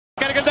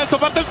adesso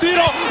parte il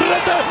tiro,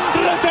 rete,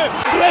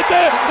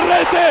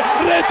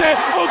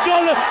 un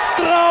gol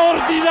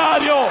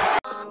straordinario.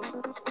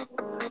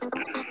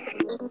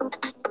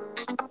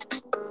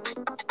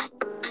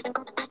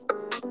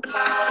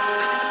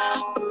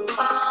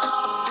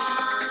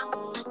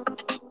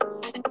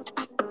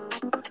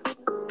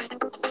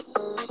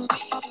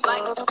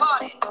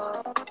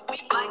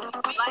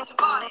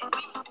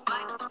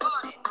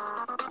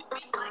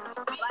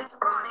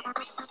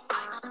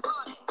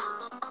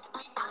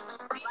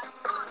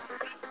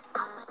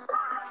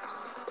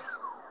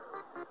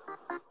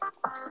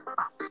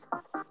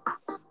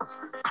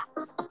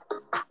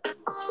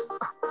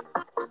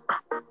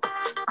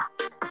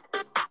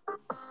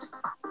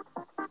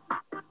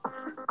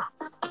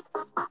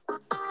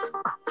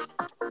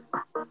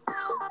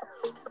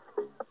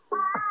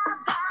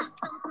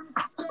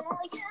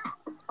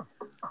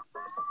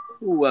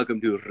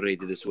 Welcome to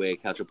Rated This Way, a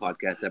culture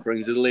podcast that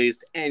brings you the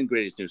latest and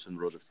greatest news from the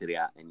world of Serie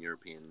A and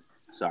European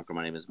soccer.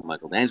 My name is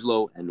Michael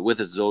D'Angelo, and with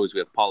us as always, we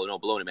have Paulo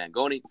Noboloni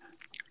Mangoni.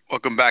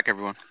 Welcome back,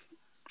 everyone.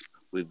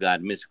 We've got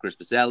Mr. Chris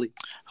Baselli.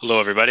 Hello,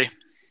 everybody.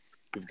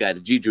 We've got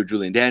Gigio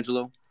Julian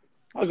D'Angelo.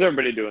 How's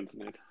everybody doing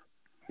tonight?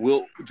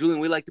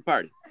 Julian, we like to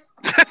party.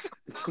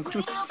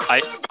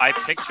 I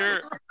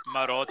picture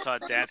Marotta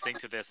dancing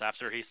to this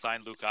after he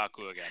signed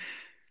Lukaku again.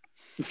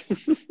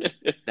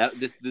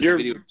 This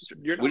video.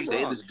 You're What did you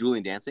say? wrong. This is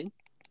Julian dancing?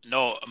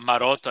 No,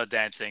 Marotta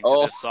dancing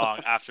to this song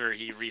after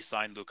he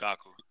re-signed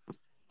Lukaku.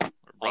 Or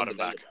brought him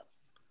back.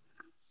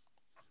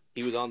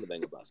 He was on the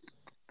Benga bus.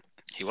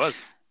 He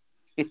was.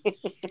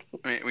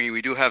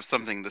 We do have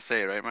something to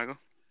say, right, Michael?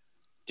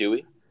 Do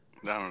we?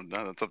 No,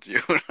 that's up to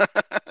you.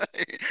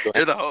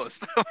 You're the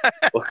host.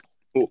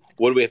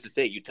 What do we have to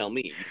say? You tell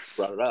me. You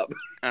brought it up.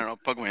 I don't know.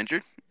 Pugma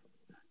injured?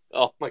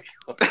 Oh my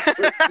god.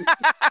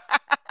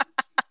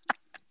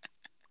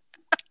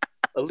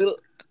 A little,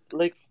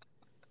 like...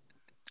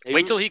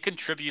 Wait till he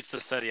contributes to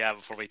Serie A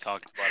before we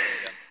talk about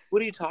it again.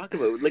 What are you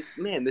talking about? Like,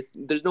 man,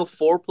 there's no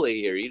foreplay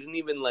here. You didn't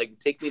even, like,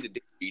 take me to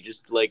dinner. You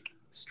just, like,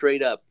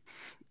 straight up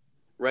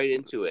right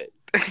into it.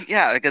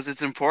 Yeah, because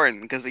it's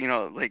important. Because, he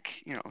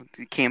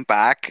came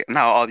back.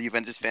 Now all the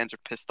Juventus fans are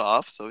pissed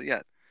off. So,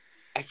 yeah.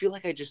 I feel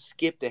like I just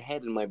skipped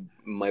ahead in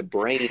my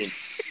brain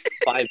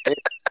 5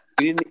 minutes.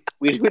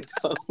 We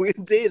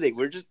didn't say anything.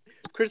 We're just...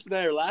 Chris and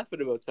I are laughing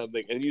about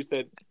something. And you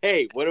said,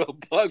 hey, what about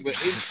Pug? Like,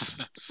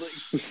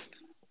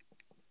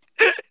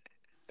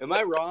 am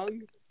I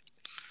wrong?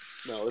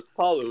 No, it's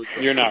Paulo.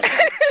 You're not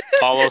wrong.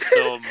 Paulo's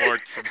still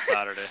morte from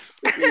Saturday.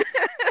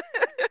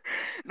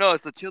 No,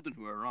 it's the children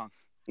who are wrong.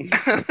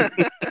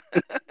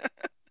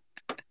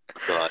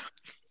 God.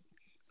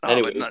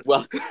 Anyway, Anyways,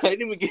 well, I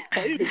didn't even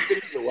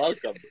finish the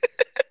welcome.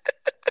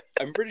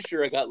 I'm pretty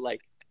sure I got like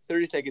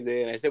 30 seconds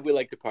in. I said we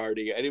like to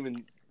party. I didn't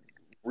even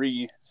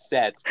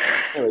reset.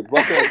 Anyways,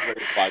 welcome to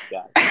the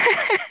podcast.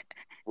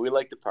 We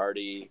like to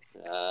party.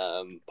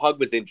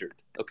 Pogba's injured.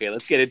 Okay,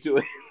 let's get into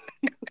it.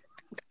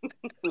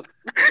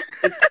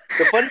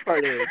 The funny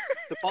part is,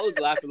 so Paulo's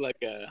laughing like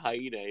a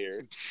hyena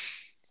here.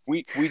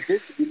 We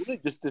literally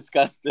just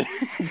discussed this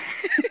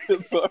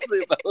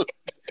probably about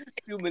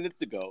 2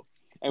 minutes ago,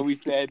 and we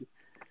said,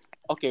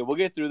 okay, we'll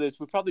get through this.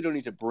 We probably don't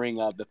need to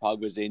bring up that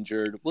Pogba's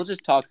injured. We'll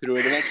just talk through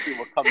it. Eventually,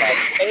 we'll come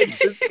back. And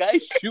this guy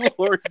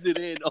shoehorns it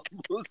in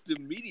almost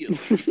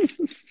immediately.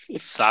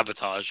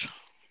 Sabotage.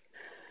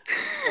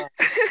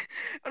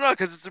 No,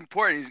 because it's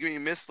important. He's going to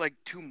miss like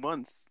 2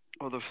 months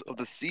of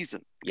the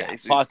season. Yeah,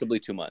 So- possibly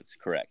 2 months.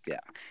 Correct, yeah.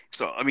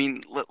 So, I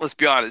mean, let's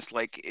be honest.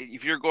 Like,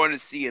 if you're going to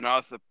see an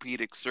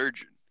orthopedic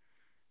surgeon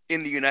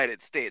in the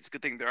United States,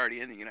 good thing they're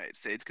already in the United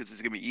States because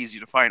it's going to be easy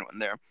to find one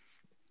there.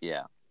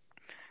 Yeah.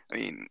 I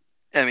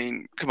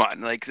mean, come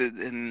on. Like,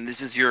 and this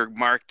is your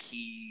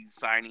marquee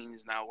signing.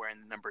 He's now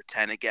wearing number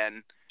 10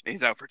 again, and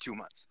he's out for 2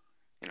 months.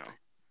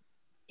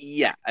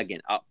 Yeah,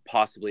 again,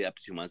 possibly up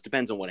to 2 months.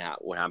 Depends on what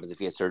happens if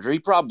he has surgery. He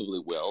probably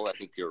will. I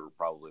think you're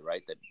probably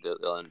right that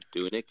they'll end up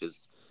doing it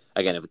because,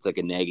 again, if it's like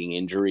a nagging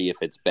injury,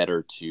 if it's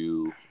better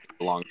to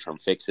long-term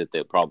fix it,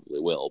 they probably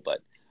will.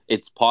 But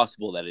it's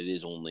possible that it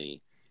is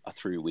only a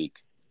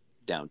 3-week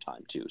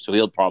downtime too. So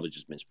he'll probably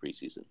just miss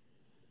preseason.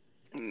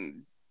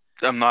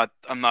 I'm not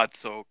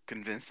so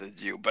convinced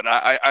as you, but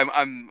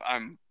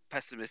I'm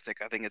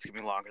pessimistic. I think it's gonna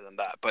be longer than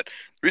that. But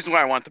the reason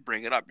why I want to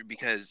bring it up is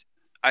because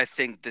I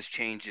think this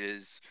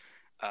changes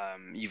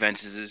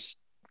Juventus's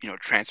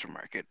transfer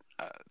market.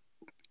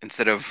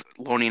 Instead of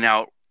loaning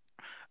out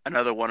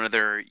another one of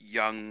their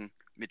young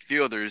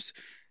midfielders,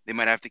 they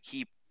might have to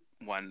keep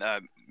one.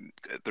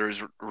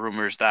 There's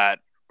rumors that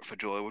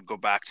Fagioli would go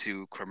back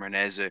to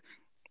Cremonese,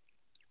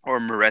 or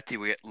Moretti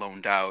would get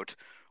loaned out,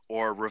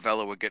 or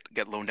Ravella would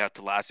get loaned out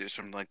to Lazio or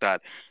something like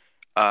that.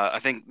 I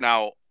think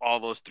now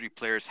all those 3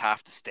 players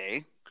have to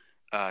stay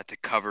to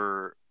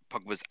cover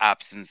Pogba's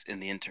absence in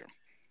the interim.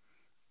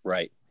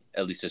 Right.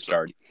 At least to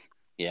start.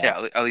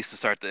 Yeah, at least to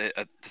start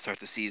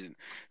the season.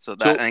 So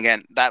that, and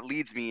again, that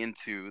leads me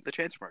into the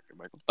transfer market,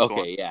 Michael.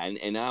 Okay, yeah,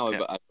 and now I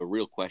have a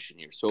real question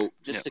here. So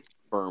just to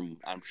confirm,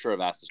 I'm sure I've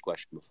asked this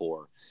question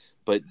before,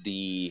 but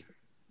the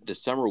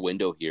summer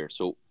window here.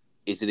 So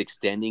is it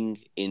extending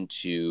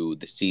into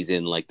the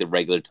season like the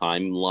regular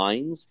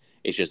timelines?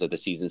 It's just that the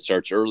season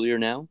starts earlier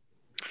now.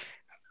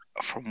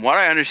 From what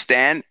I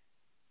understand,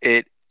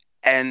 it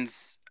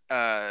ends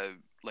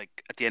like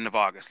at the end of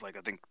August, like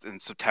I think in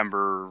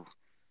September.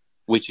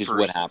 Which is 1st.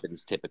 what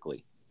happens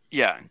typically.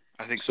 Yeah,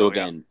 I think so.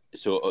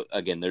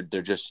 Again,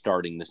 they're just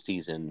starting the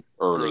season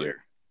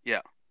earlier.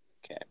 Yeah.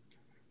 Okay,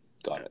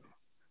 got it.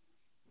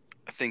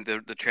 I think the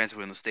transfer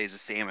window stays the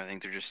same. I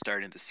think they're just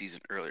starting the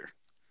season earlier.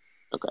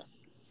 Okay,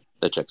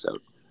 that checks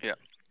out. Yeah.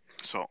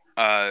 So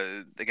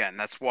again,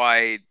 that's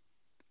why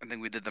I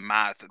think we did the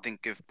math. I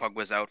think if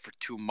Pogba's out for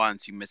 2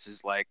 months, he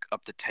misses like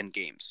up to 10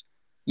 games.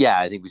 Yeah,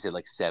 I think we said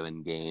like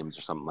 7 games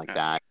or something like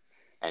that.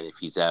 And if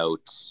he's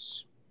out,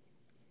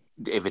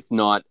 if it's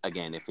not,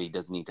 again, if he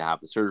doesn't need to have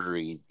the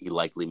surgery, he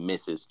likely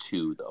misses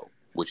 2 though,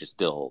 which is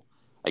still,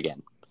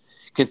 again,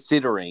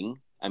 considering,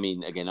 I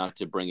mean, again, not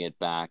to bring it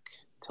back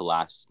to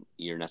last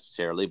year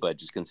necessarily, but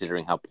just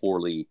considering how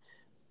poorly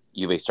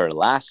Juve started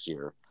last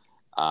year,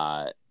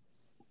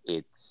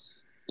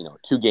 it's,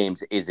 2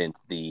 games isn't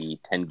the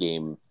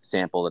 10-game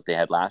sample that they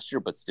had last year,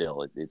 but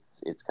still,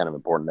 it's kind of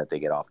important that they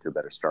get off to a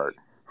better start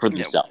for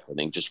themselves. I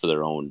think just for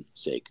their own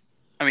sake.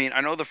 I mean, I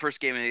know the first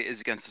game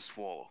is against the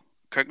Swallow.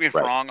 Correct me if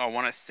I'm wrong. I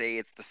want to say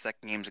it's the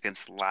second game's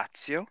against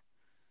Lazio.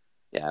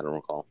 Yeah, I don't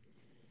recall.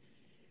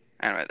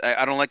 Anyway,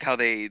 I don't like how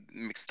they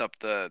mixed up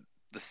the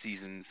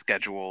season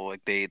schedule.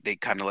 Like they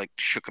kind of like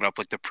shook it up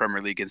like the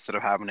Premier League instead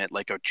of having it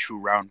like a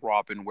 2-round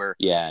robin where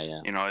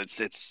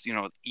it's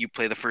you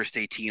play the first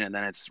 18 and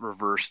then it's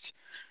reversed.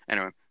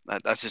 Anyway,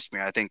 that's just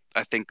me. I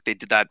think they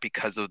did that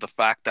because of the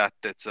fact that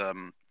it's a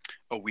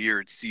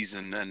weird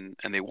season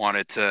and they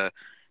wanted to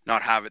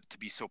not have it to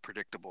be so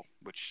predictable,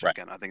 which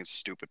again I think is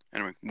stupid.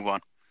 Anyway, move on.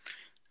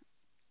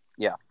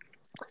 Yeah.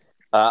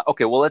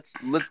 Okay, well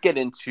let's get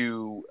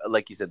into,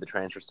 like you said, the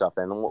transfer stuff.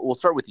 Then we'll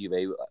start with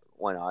Juve.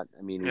 Why not?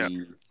 I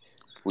mean,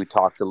 we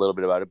talked a little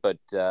bit about it, but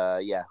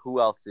who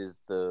else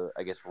is the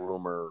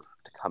rumor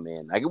to come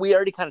in? We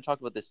already kind of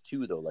talked about this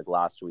too, though, like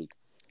last week.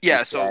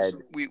 Yeah, so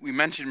we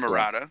mentioned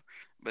Morata,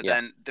 but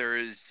then there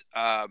is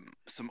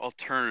some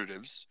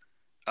alternatives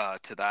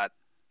to that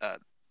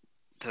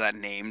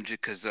name,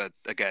 because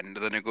again,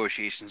 the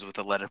negotiations with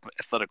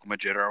Atletico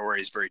Madrid are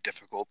always very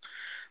difficult.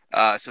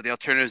 So the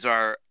alternatives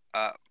are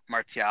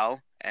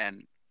Martial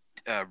and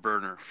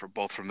Werner,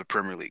 both from the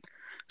Premier League.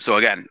 So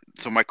again,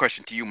 my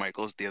question to you,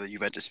 Michael, as the other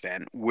Juventus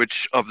fan,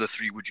 which of the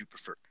 3 would you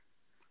prefer?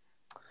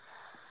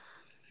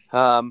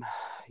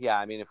 Yeah,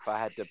 I mean, if I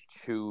had to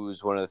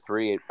choose one of the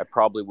 3, I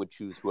probably would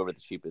choose whoever the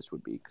cheapest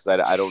would be, because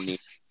I don't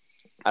need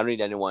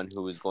anyone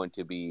who is going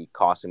to be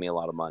costing me a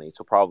lot of money.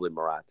 So probably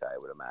Morata, I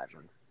would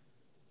imagine.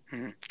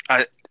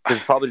 Because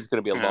it's probably just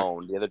going to be a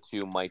loan. The other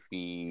 2 might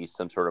be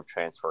some sort of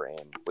transfer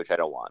in, which I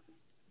don't want.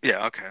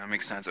 Yeah, okay, that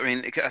makes sense. I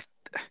mean,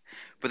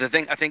 but the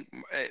thing, I think,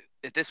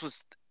 if this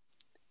was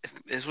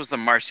the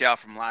Martial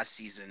from last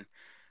season,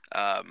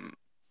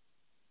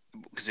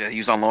 because he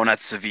was on loan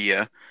at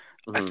Sevilla,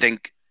 I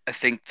think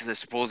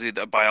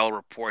supposedly by all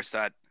reports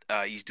that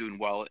he's doing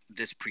well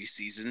this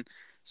preseason.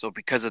 So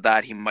because of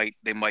that,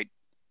 Manchester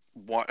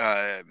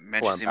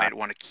might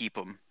want to keep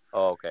him.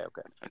 Oh,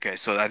 okay.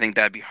 So I think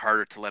that'd be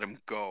harder to let him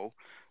go.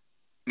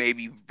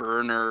 Maybe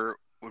Werner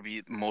would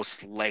be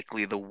most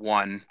likely the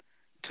one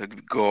to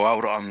go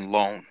out on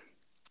loan.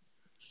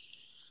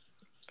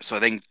 So I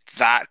think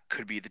that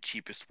could be the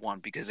cheapest one,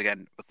 because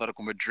again,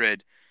 Atletico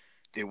Madrid,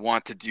 they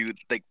want to do,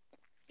 like,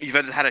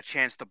 Juventus had a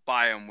chance to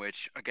buy him,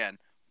 which again,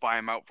 buy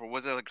him out for,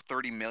 was it like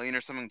 30 million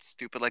or something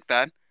stupid like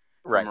that?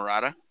 Right.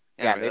 Morata.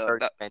 Yeah, they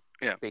already spent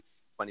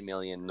 20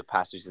 million the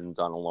past 2 seasons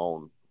on a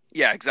loan.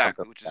 Yeah,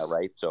 exactly. Which is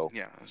right. So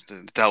yeah,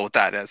 to deal with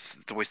that, it's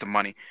a waste of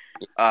money.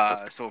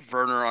 So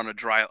Werner on a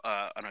dry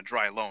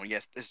loan.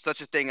 Yes, there's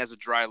such a thing as a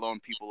dry loan.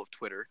 People of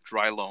Twitter,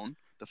 dry loan.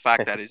 The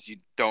fact that is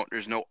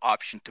there's no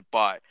option to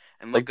buy.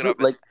 And look it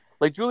up.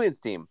 Like Julian's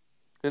team.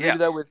 Didn't they do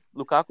that with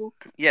Lukaku?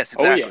 Yes,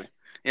 exactly. Oh,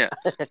 yeah.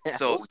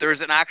 So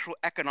there's an actual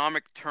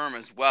economic term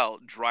as well,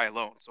 dry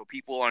loan. So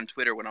people on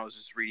Twitter, when I was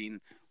just reading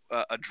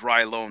a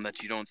dry loan,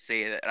 that you don't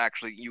say that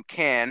actually you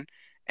can,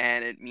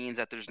 and it means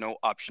that there's no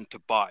option to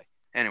buy.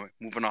 Anyway,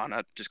 moving on.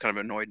 That just kind of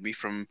annoyed me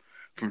from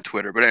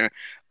Twitter. But anyway,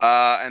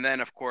 and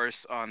then of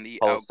course on the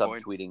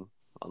outgoing, subtweeting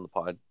on the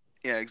pod.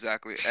 Yeah,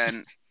 exactly.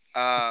 And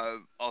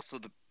also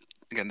the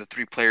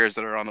 3 players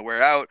that are on the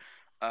way out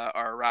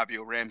are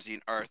Rabiot, Ramsey,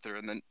 and Arthur.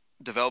 And then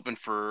development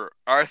for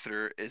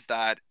Arthur is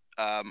that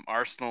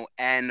Arsenal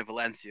and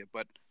Valencia.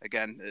 But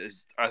again,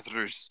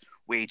 Arthur's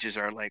wages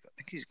are like, I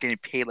think he's getting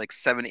paid like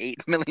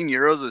 7-8 million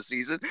euros a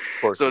season.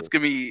 So it's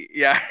gonna be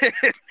so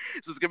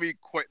it's gonna be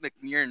quite like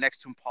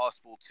next to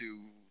impossible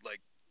to like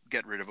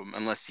get rid of him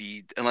unless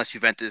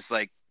Juventus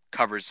like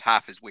covers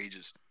half his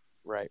wages.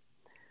 Right.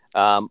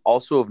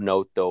 Also of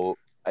note though,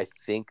 I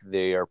think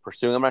they are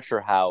pursuing, I'm not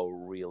sure how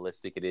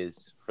realistic it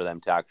is for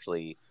them to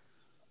actually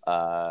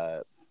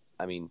get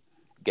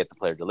the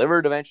player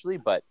delivered eventually,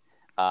 but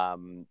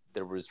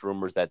there was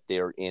rumors that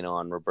they're in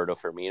on Roberto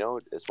Firmino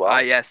as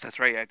well. Yes, that's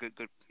right.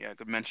 Yeah,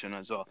 good mention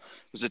as well.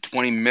 It was a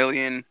 20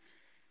 million,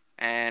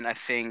 and I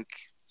think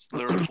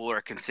Liverpool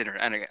are considering.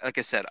 And like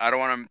I said, I don't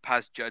want to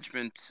pass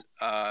judgment.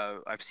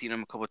 I've seen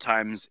him a couple of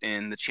times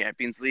in the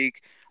Champions League.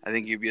 I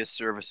think he'd be a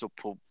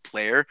serviceable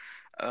player.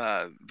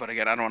 But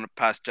again, I don't want to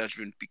pass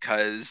judgment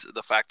because of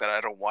the fact that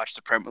I don't watch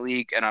the Premier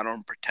League and I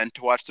don't pretend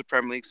to watch the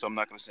Premier League, so I'm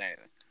not going to say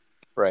anything.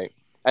 Right.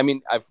 I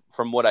mean,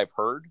 from what I've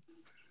heard,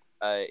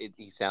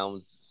 he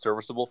sounds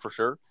serviceable for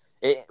sure.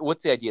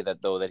 What's the idea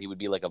that he would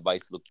be like a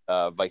vice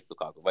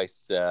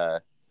Lukaku,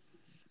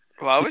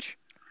 Vlahovic?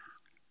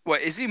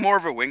 What is he more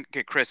of a wing?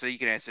 Okay, Chris, you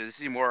can answer. Is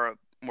he more of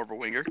a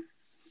winger?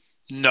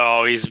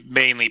 No, he's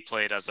mainly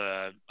played as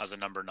a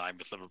number 9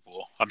 with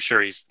Liverpool. I'm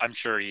sure he's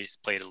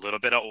played a little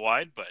bit out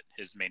wide, but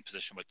his main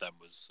position with them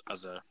was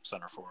as a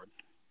center forward.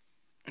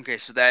 Okay,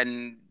 so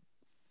then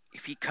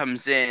if he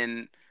comes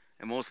in,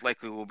 it most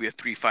likely will be a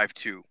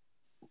 3-5-2.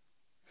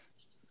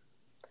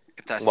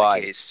 If that's the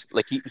case,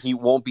 like he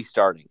won't be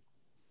starting.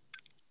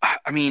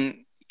 I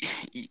mean,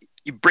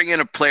 you bring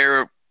in a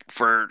player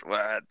for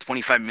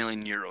 25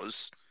 million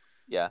euros.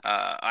 Yeah.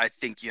 I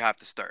think you have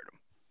to start him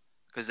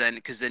because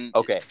then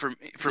okay. For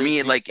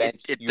me, like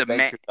you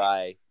bench your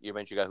guy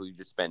who you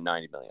just spent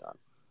 90 million on.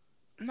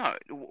 No,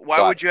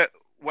 why would you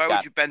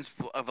bench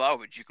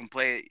Vlahovic? You can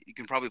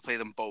probably play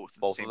them both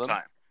at the same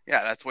time.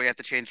 Yeah, that's why you have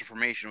to change the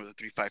formation with a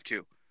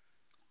 3-5-2.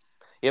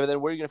 Yeah, but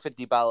then where are you going to fit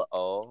Dybala?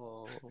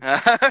 Oh.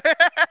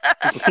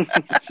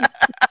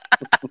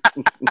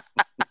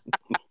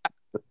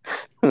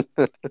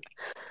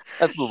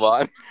 Let's move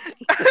on.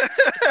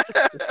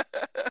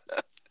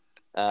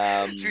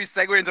 Should we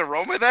segue into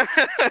Roma then?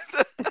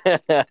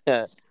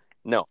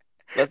 No.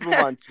 Let's move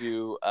on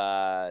to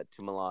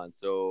Milan.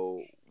 So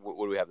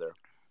what do we have there?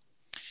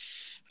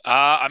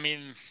 I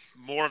mean,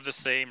 more of the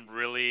same,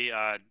 really.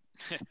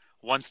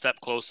 One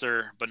step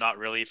closer, but not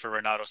really for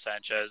Renato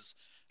Sanchez.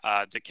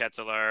 De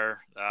Ketelaere,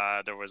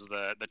 there was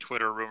the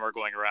Twitter rumor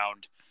going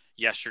around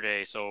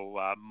yesterday,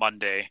 so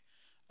Monday,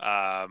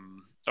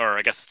 or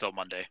I guess it's still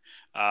Monday,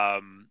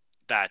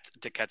 that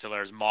De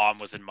Ketelaere's mom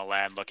was in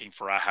Milan looking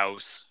for a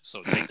house,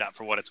 so take that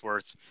for what it's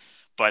worth.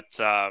 But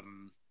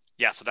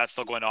yeah, so that's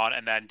still going on.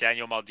 And then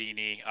Daniel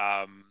Maldini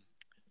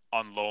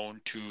on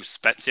loan to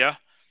Spezia.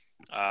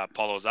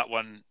 Paulo, is that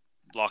one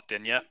locked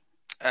in yet?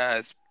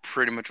 It's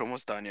pretty much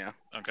almost done, yeah.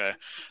 Okay.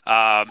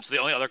 So the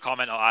only other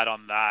comment I'll add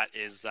on that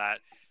is that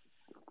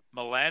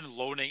Milan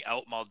loaning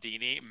out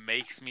Maldini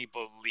makes me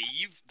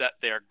believe that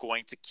they're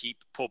going to keep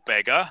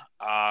Pobega.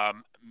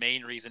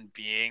 Main reason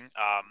being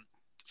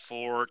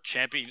for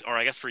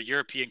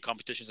European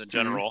competitions in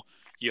general,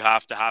 you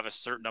have to have a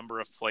certain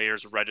number of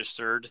players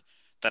registered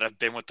that have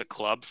been with the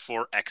club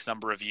for X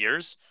number of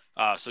years.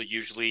 So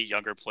usually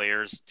younger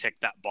players tick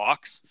that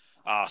box.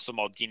 So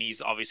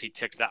Maldini's obviously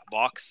ticked that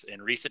box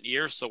in recent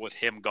years. So with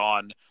him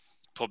gone,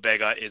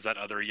 Pobega is that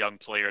other young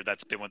player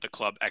that's been with the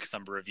club X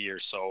number of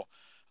years. So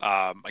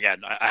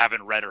again, I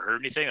haven't read or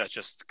heard anything. That's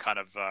just kind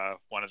of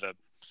one of the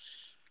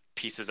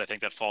pieces I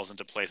think that falls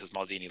into place with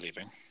Maldini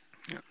leaving.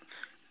 Yeah.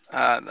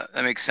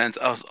 That makes sense.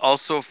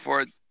 Also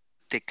for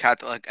De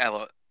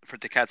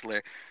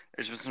Ketelaere,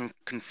 there's been some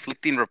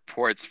conflicting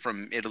reports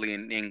from Italy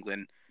and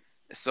England.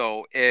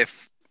 So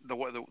if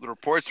the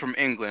reports from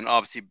England,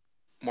 obviously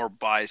more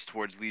biased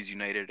towards Leeds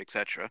United,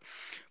 etc.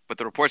 But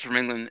the reports from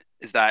England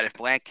is that if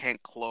Milan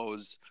can't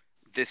close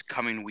this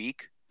coming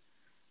week,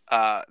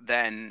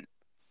 then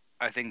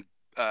I think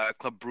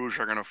Club Brugge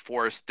are going to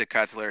force De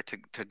Ketelaere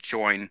to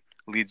join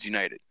Leeds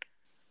United.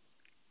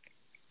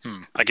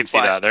 I can see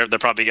that. They're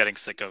probably getting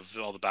sick of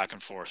all the back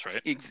and forth,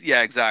 right?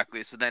 Yeah,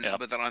 exactly. So then,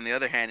 But then on the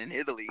other hand, in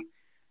Italy,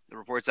 the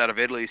reports out of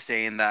Italy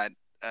saying that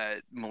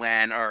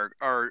Milan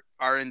are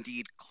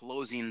indeed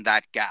closing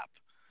that gap.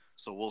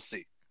 So we'll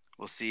see.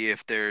 We'll see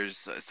if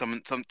there's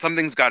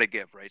something's got to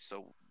give, right?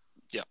 So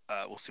yeah,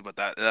 we'll see about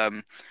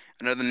that.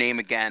 Another name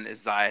again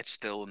is Ziyech,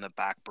 still in the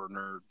back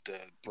burner.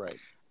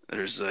 Right.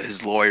 There's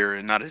his lawyer,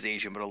 and not his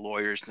agent, but a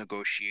lawyer is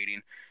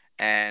negotiating.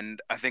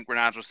 And I think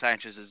Renato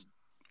Sanchez is,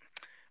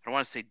 I don't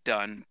want to say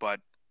done, but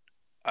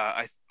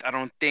I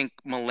don't think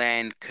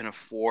Milan can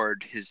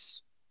afford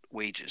his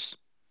wages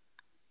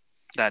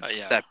that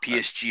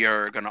PSG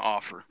are going to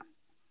offer.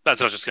 That's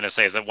what I was just going to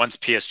say, is that once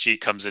PSG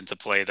comes into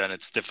play, then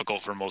it's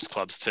difficult for most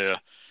clubs to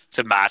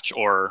match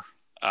or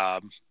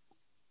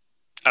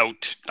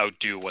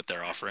outdo what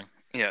they're offering.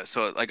 Yeah,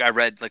 so like I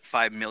read like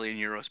 5 million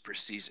euros per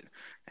season,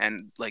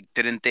 and like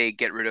didn't they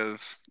get rid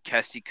of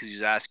Kessie because he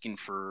was asking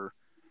for?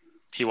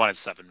 He wanted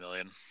 7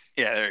 million.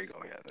 Yeah, there you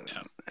go.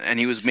 Yeah. And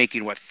he was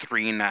making what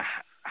 3.5,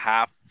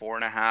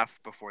 4.5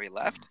 before he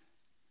left.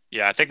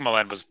 Yeah, I think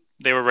Milan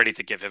they were ready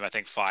to give him, I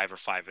think 5 or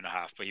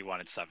 5.5, but he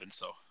wanted 7.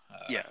 So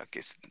yeah,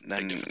 okay. So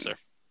then, big difference there.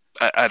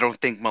 I don't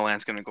think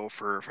Milan's going to go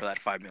for that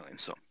 5 million.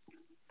 So,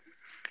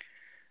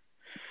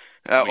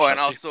 and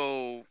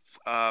also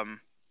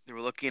they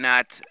were looking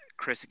at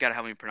Chris. You got to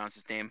help me pronounce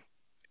his name.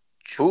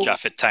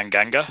 Japhet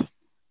Tanganga.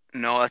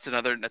 No, that's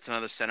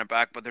another center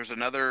back. But there's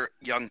another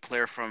young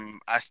player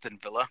from Aston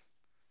Villa.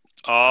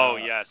 Oh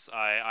yes,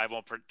 I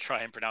won't try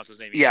and pronounce his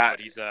name either, but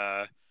he's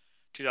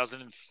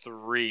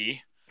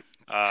 2003.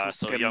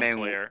 So a young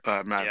player.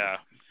 Yeah.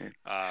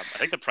 I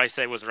think the price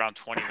tag was around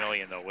 20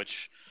 million though,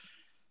 which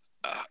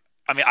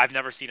I mean, I've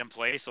never seen him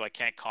play, so I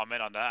can't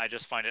comment on that. I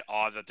just find it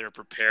odd that they're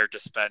prepared to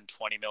spend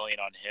 20 million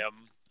on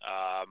him,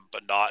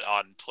 but not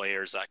on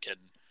players that can,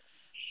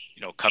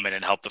 come in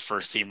and help the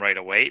first team right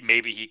away.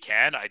 Maybe he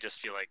can. I just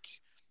feel like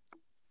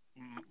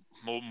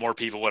more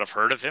people would have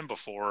heard of him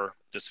before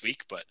this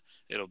week, but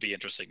it'll be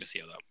interesting to see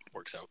how that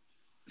works out.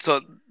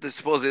 So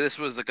supposedly this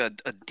was like a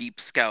deep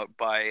scout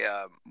by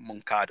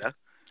Moncada.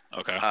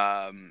 Okay.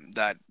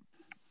 That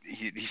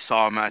he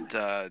saw him at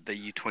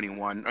the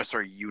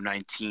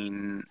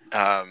U19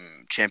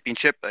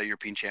 championship,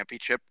 European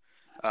championship,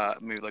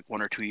 maybe like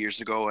 1 or 2 years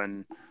ago,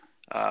 and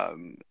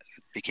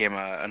became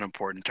an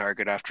important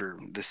target after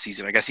this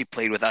season. I guess he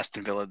played with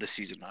Aston Villa this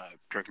season.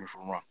 Correct me if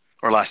I'm wrong,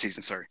 or last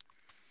season. Sorry.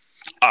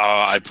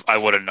 I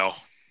wouldn't know.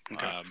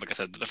 Okay. Like I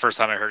said, the first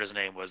time I heard his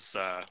name was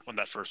when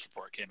that first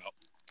report came out.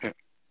 Yeah.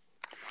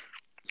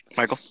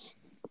 Michael?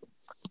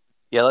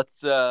 Yeah,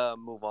 let's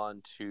move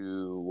on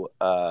to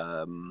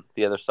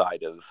the other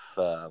side of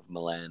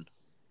Milan,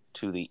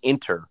 to the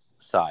Inter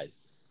side,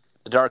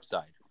 the dark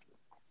side.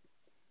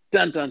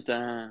 Dun dun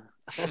dun.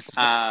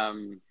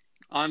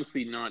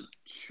 Honestly, not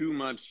too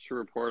much to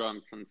report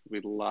on since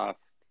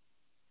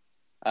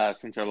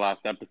our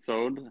last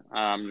episode.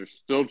 They're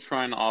still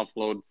trying to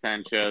offload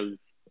Sanchez.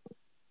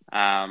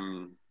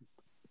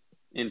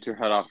 Inter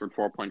had offered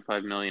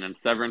 4.5 million in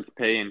severance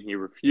pay, and he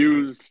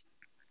refused.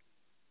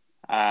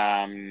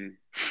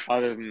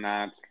 Other than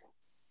that,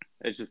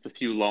 it's just a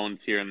few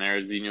loans here and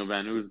there. Zinho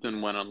Van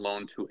Oosden went on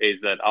loan to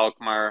AZ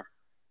Alkmaar.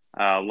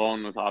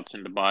 Loan with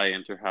option to buy.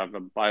 Inter have a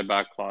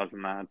buyback clause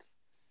in that.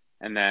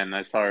 And then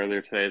I saw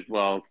earlier today as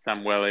well,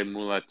 Samuele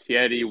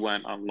Mulattieri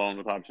went on loan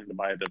with option to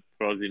buy to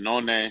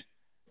Frosinone.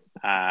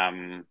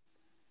 And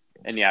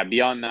yeah,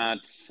 beyond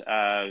that,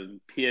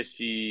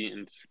 PSG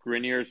and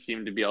Skriniar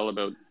seem to be all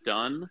about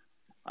done.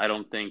 I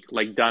don't think,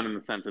 done in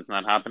the sense it's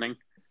not happening.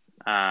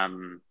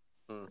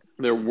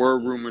 There were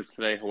rumors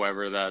today,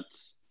 however, that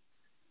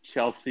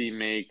Chelsea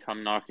may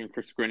come knocking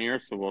for Skriniar,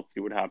 so we'll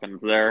see what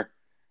happens there.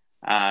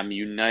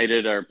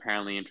 United are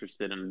apparently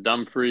interested in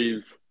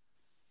Dumfries.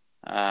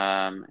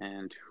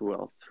 And who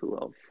else?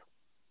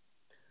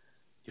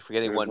 You're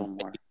forgetting one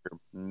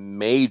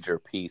major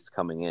piece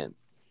coming in,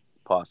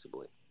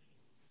 possibly.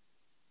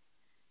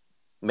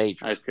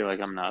 Major. I feel like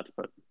I'm not,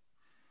 but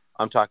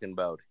I'm talking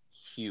about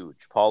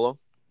huge. Paulo?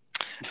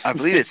 I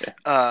believe it's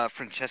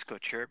Francesco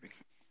Cherby.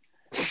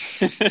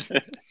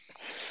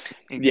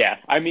 Yeah,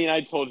 I mean,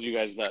 I told you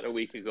guys that a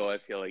week ago. I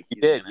feel like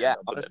you did, yeah.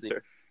 Honestly,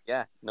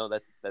 yeah. No,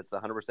 that's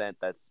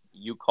 100%.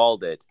 You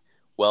called it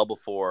well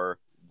before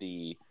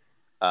the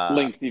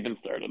links even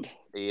started.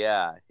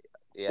 Yeah.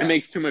 It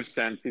makes too much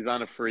sense. He's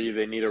on a free.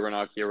 They need a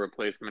Ranocchia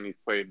replacement. He's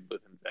played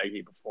with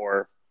Inzaghi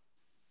before.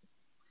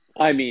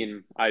 I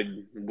mean, I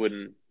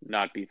wouldn't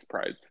not be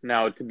surprised.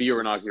 Now, to be a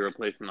Ranocchia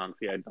replacement,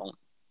 honestly, I don't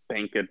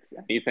think it's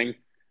anything.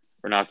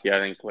 Ranocchia, I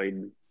think,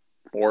 played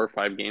 4 or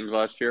 5 games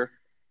last year.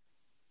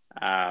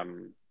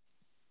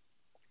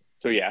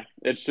 So yeah,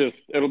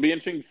 it'll be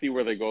interesting to see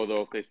where they go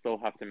though, if they still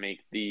have to make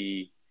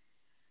the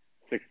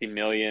 60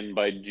 million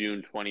by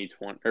June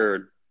 2020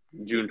 or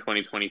June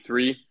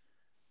 2023.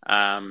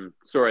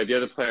 Sorry, the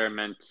other player I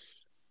meant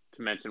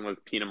to mention was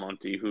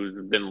Pinamonti, who's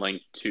been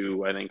linked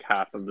to, I think,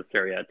 half of the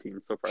Serie A team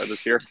so far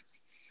this year.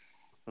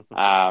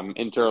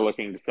 Inter are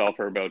looking to sell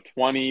for about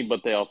 20,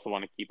 but they also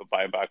want to keep a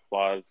buyback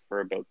clause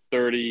for about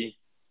 30.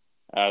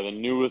 The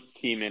newest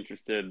team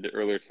interested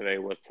earlier today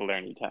was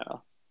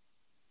Salernitana.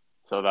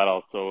 So that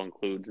also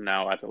includes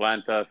now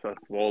Atalanta,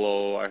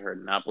 Sassuolo. I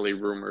heard Napoli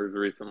rumors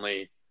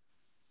recently.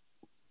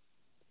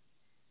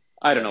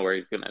 I don't know where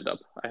he's going to end up.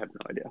 I have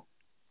no idea.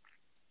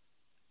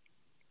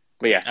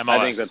 But yeah, MLS.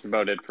 I think that's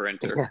about it for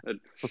Inter.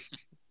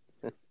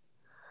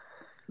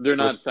 They're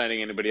not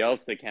signing anybody else.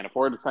 They can't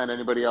afford to sign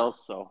anybody else.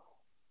 So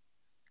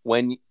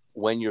when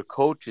your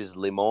coach is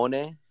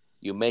Limone,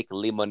 you make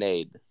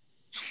lemonade.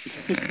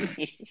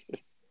 It's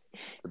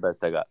the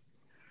best I got.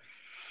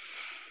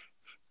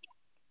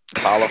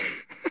 Paulo.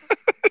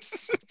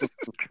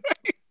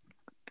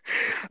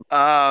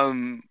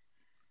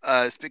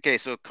 Okay,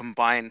 so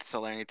combined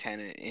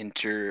Salernitana and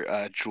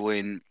Inter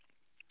join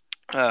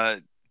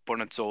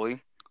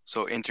Bonazzoli.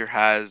 So Inter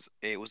has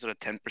a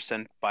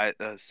 10% buy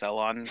sell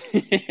on?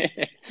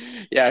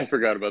 Yeah, I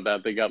forgot about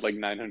that. They got like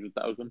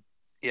 900,000.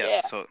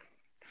 Yeah. So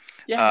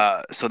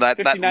so that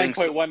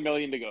 59.1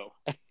 million to go.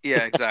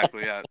 Yeah,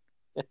 exactly. Yeah.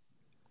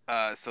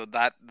 So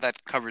that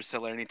covers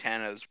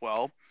Salernitana as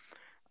well.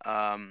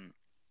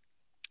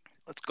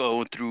 Let's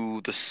go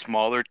through the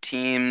smaller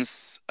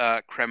teams.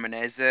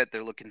 Cremonese,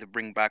 they're looking to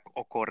bring back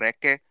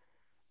Okereke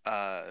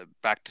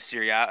back to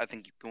Serie A. I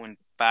think going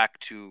back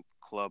to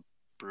Club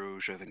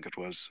Bruges, I think it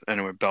was.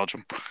 Anyway,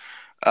 Belgium.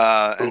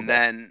 And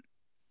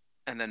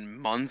then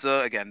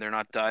Monza, again, they're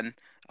not done.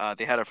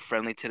 They had a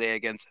friendly today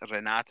against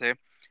Renate,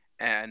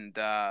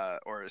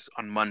 or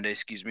on Monday,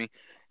 excuse me.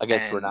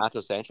 Against Renato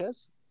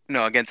Sanchez?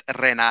 No, against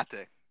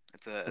Renate.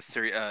 It's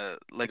a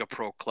Lega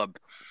Pro club.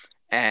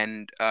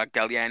 And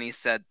Galliani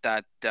said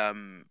that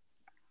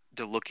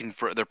they're looking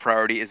for their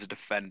priority is a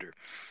defender.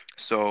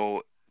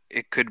 So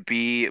it could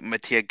be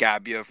Mattia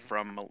Gabbia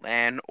from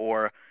Milan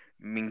or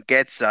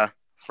Mingueza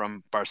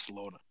from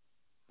Barcelona.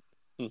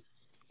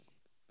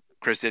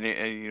 Chris, any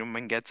you know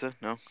Mingueza?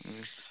 No.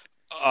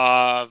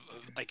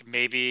 Like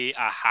maybe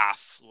a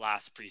half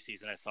last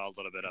preseason. I saw a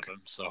little bit of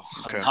him, so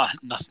Okay.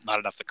 not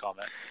enough to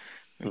comment.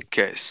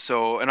 Okay,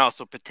 so and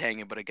also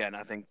Patanga, but again,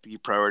 I think the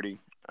priority,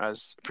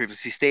 as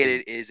previously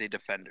stated, is a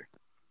defender.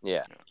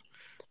 Yeah.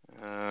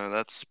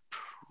 That's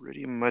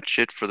pretty much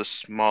it for the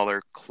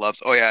smaller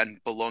clubs. Oh yeah,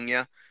 and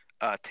Bologna,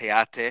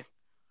 Teate,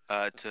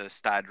 to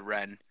Stade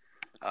Rennes,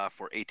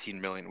 for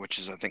 18 million, which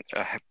is I think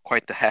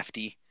quite the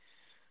hefty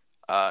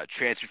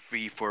transfer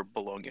fee for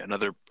Bologna.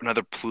 Another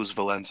plus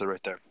Valenza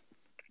right there.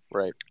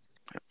 Right.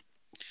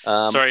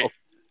 Sorry,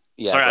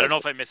 yeah, sorry. I go don't know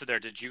ahead. if I missed it there.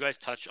 Did you guys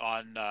touch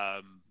on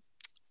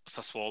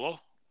Sassuolo?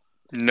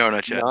 No,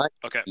 not yet. Not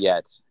Okay,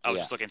 yet. I was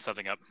Yeah. just looking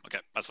something up. Okay,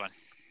 that's fine.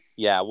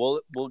 Yeah,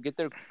 we'll get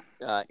there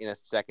in a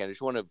second. I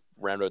just want to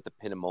round out the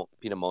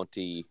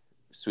Pinamonti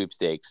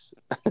sweepstakes,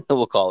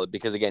 we'll call it,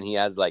 because again, he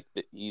has like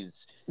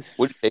he's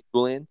what did you say,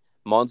 Julian?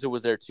 Monza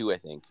was there too, I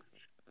think.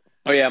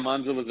 Oh yeah,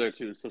 Monza was there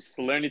too. So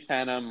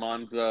Salernitana,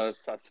 Monza,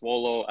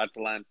 Sassuolo,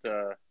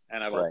 Atalanta,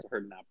 and I've also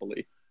heard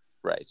Napoli.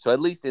 Right. So at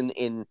least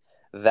in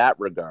that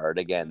regard,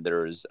 again,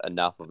 there's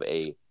enough of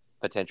a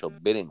potential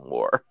bidding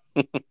war,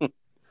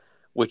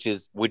 which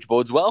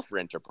bodes well for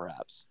Inter,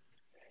 perhaps.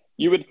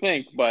 You would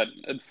think, but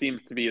it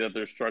seems to be that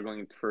they're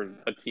struggling for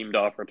a team to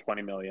offer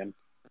 20 million,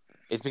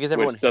 It's because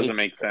everyone which doesn't hates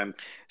make sense.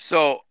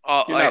 So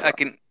You're not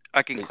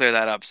I can clear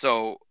that up.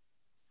 So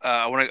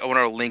I want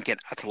to link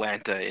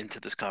Atalanta into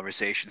this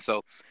conversation.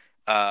 So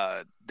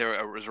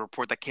there was a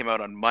report that came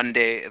out on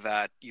Monday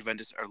that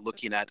Juventus are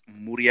looking at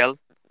Muriel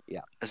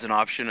as an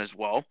option as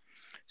well.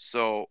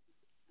 So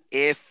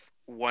if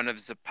one of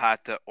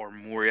Zapata or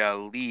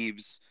Muriel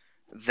leaves,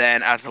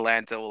 then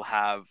Atalanta will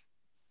have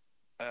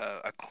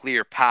a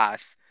clear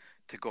path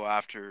to go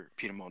after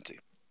Pinamonti.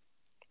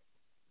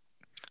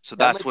 So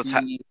that's what's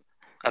happening.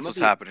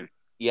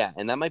 Yeah,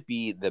 and that might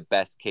be the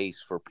best case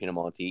for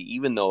Pinamonti,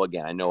 even though,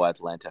 again, I know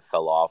Atalanta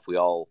fell off. We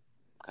all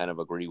kind of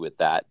agree with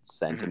that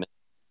sentiment.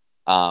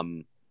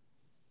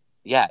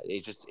 Yeah,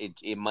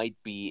 it might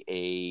be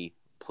a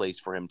place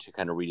for him to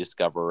kind of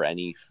rediscover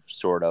any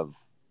sort of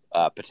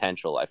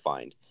potential, I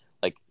find.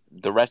 Like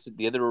the rest of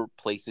the other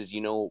places,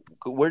 you know,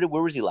 where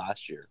was he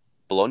last year?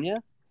 Bologna?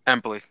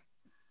 Empoli.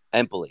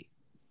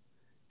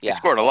 Yeah. He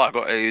scored a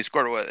lot. He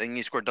scored what? I think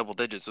he scored double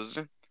digits,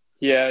 wasn't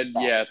he?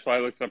 Yeah. So I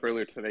looked up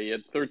earlier today. He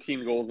had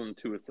 13 goals and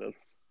 2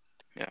 assists.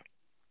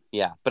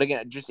 Yeah. But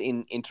again, just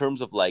in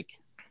terms of like,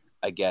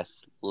 I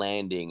guess,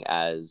 landing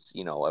as,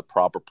 you know, a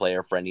proper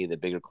player for any of the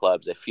bigger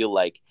clubs, I feel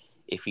like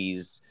if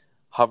he's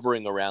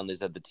hovering around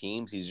these other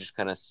teams, he's just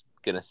kind of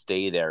going to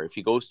stay there. If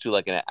he goes to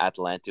like an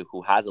Atalanta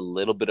who has a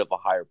little bit of a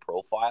higher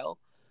profile,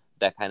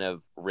 that kind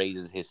of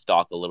raises his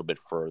stock a little bit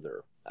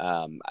further.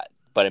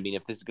 But I mean,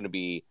 if this is going to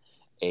be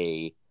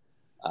a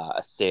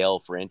sale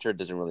for Inter, it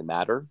doesn't really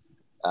matter.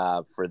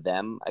 For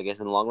them, I guess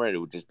in the long run, it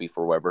would just be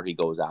for wherever he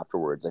goes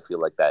afterwards. I feel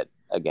like that,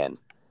 again,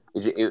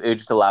 it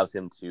just allows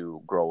him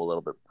to grow a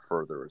little bit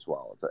further as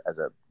well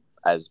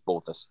as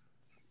both a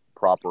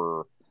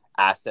proper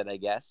asset, I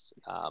guess,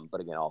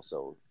 but again,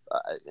 also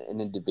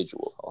an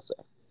individual, I'll say.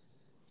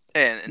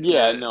 And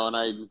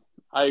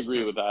I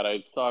agree with that.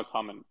 I saw a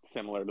comment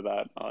similar to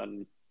that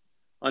on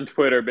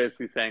Twitter,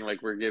 basically saying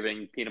like we're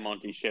giving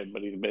Pinamonti shit,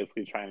 but he's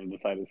basically trying to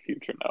decide his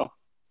future now.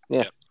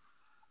 Yeah.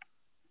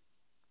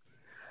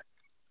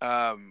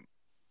 I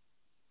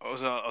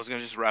was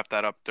gonna just wrap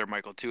that up there,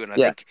 Michael, too, and I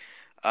think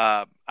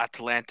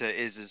Atalanta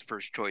is his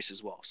first choice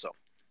as well. So,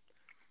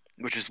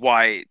 which is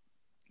why,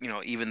 you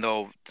know, even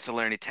though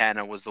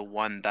Salernitana was the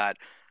one that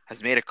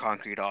has made a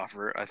concrete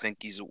offer, I think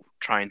he's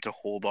trying to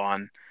hold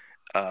on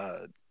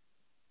to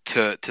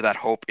that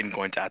hope in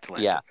going to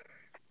Atalanta. Yeah.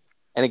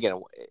 And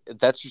again,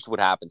 that's just what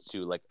happens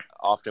too. Like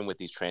often with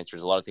these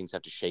transfers, a lot of things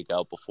have to shake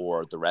out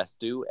before the rest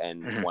do.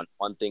 And when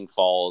one thing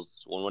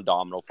falls, when one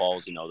domino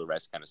falls, you know, the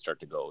rest kind of start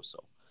to go.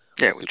 So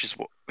yeah, which is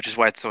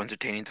why it's so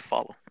entertaining to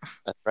follow.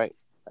 That's right.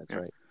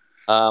 Right.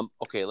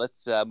 Okay,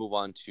 let's move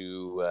on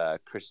to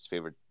Chris's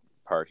favorite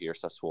part here,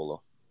 Sassuolo.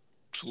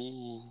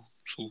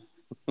 Excuse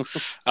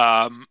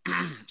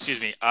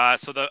me.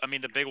 So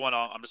the big one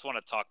I just want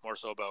to talk more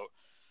so about.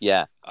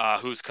 Yeah.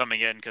 Who's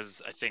coming in?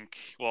 Because I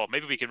think, well,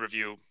 maybe we can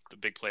review the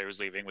big player who's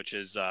leaving, which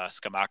is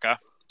Scamacca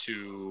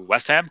to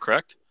West Ham,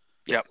 correct?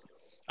 Yep.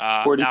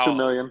 42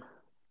 million.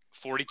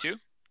 42?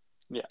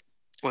 Yeah.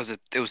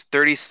 It was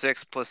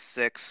 36 plus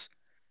 6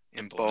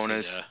 in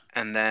bonus,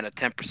 and then a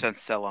 10%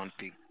 sell-on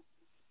fee.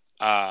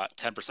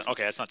 10%.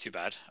 Okay, that's not too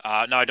bad.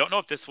 No, I don't know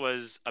if this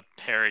was a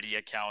parody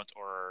account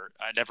or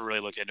I never really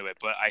looked into it,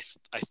 but I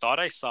thought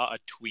I saw a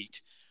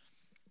tweet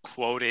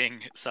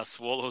quoting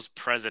Sassuolo's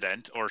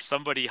president or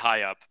somebody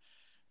high up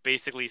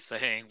basically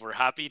saying we're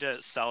happy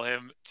to sell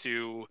him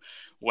to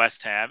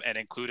West Ham and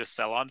include a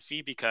sell-on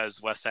fee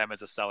because West Ham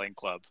is a selling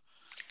club.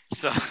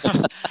 So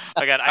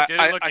again, I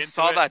didn't look into it. I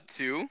saw that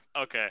too.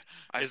 Okay.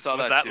 Was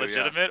that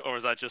legitimate or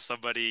was that just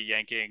somebody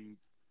yanking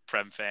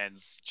Prem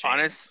fans chains.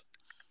 Honest,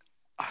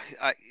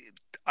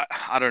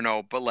 I don't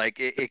know, but like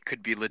it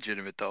could be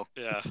legitimate though.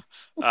 Yeah.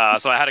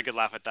 So I had a good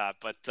laugh at that,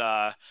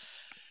 but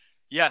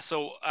yeah.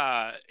 So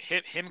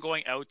him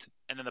going out,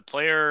 and then the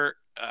player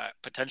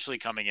potentially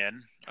coming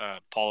in.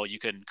 Paul, you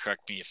can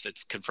correct me if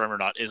it's confirmed or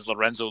not. Is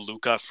Lorenzo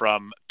Luca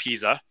from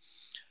Pisa?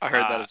 I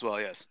heard that as well.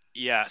 Yes.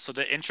 Yeah. So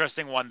the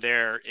interesting one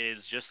there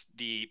is just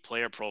the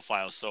player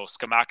profile. So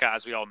Scamacca,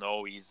 as we all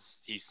know,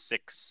 he's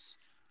 6'3",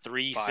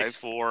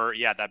 6'4".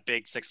 Yeah, that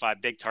big 6'5",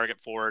 big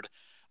target forward.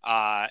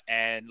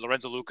 And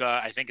Lorenzo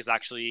Luca, I think, is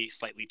actually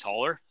slightly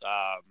taller.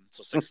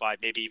 So 6'5",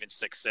 maybe even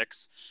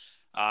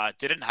 6'6".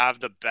 Didn't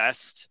have the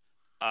best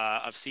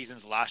of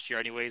seasons last year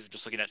anyways.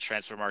 Just looking at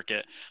transfer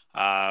market,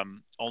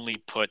 only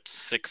put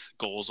 6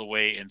 goals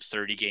away in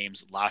 30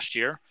 games last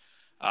year.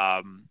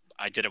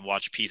 I didn't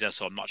watch Pisa,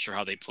 so I'm not sure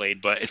how they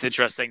played, but it's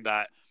interesting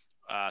that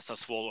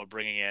Sassuolo are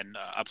bringing in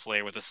a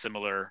player with a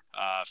similar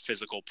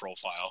physical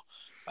profile.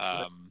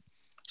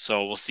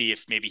 So we'll see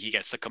if maybe he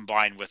gets to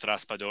combine with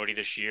Raspadori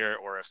this year,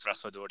 or if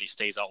Raspadori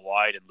stays out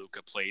wide and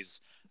Luca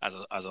plays as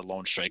a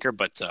lone striker.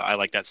 But I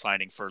like that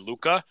signing for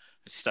Luca.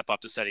 Step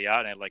up to Serie A,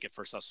 and I like it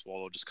for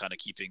Sassuolo, just kind of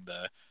keeping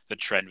the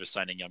trend with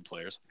signing young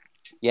players.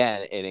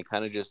 Yeah, and it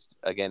kind of just,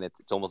 again,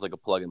 it's almost like a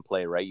plug and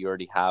play, right? You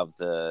already have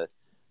the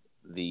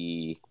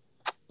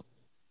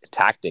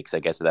tactics, I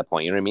guess, at that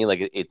point. You know what I mean?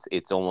 Like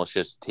it's almost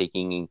just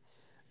taking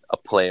a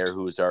player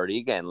who's already,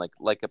 again, like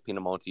a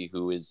Pinamonti,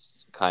 who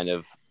is kind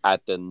of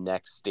at the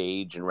next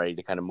stage and ready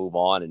to kind of move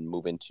on and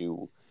move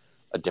into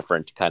a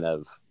different kind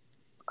of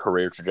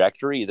career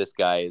trajectory. This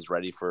guy is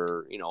ready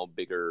for, a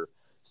bigger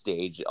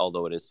stage,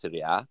 although it is Serie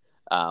A.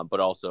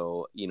 But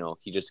also,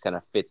 he just kind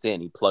of fits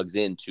in. He plugs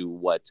into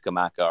what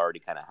Scamacca already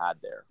kind of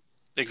had there.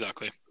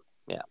 Exactly.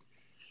 Yeah.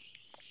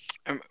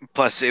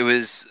 Plus, it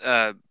was,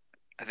 I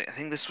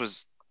think this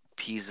was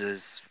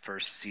Pisa's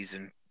first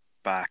season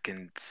back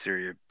in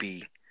Serie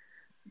B.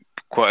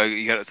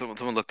 You got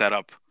someone look that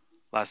up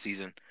last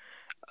season.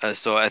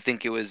 So I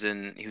think he was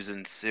in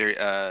Serie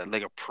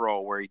Lega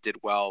Pro, where he did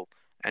well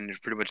and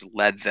pretty much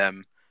led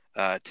them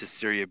to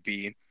Serie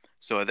B.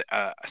 So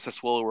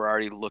Sassuolo were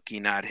already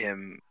looking at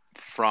him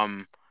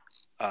from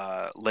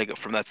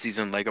that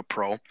season, Lega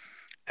Pro,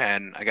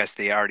 and I guess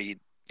they already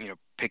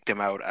picked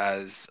him out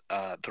as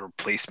the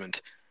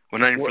replacement.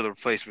 Well, not even for the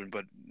replacement,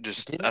 but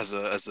just as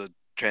a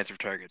transfer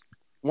target.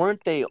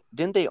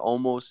 Didn't they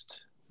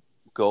almost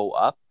go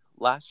up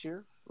last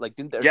year? Like,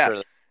 didn't they?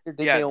 Yeah.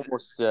 They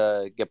almost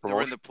get promoted? They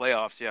were in the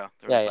playoffs. Yeah.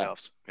 They were in the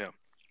playoffs. Yeah.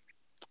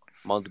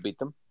 Monza beat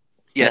them.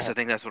 Yes, I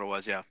think that's what it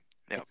was. Yeah.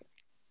 Yeah.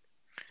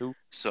 Who?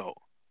 So,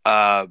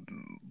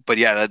 but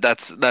yeah,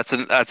 that's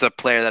a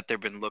player that they've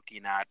been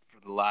looking at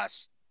for the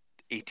last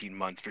 18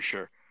 months for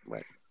sure.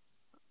 Right.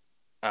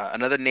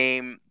 Another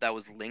name that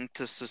was linked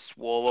to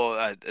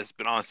Sassuolo, it's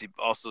been honestly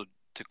also,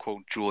 to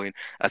quote Julian,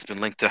 that's been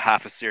linked to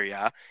half of Serie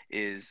A,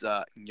 is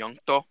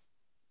Gnonto.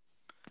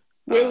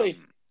 Willie.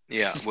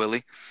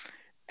 Willie.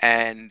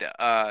 And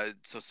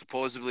so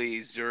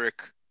supposedly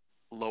Zurich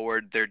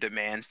lowered their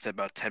demands to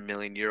about 10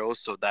 million euros,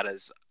 so that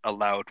has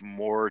allowed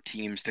more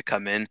teams to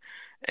come in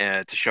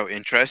to show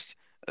interest,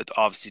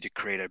 obviously to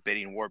create a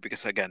bidding war,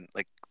 because again,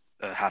 like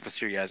half of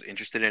Serie A is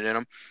interested in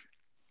him.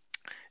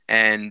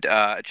 And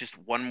just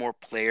one more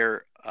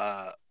player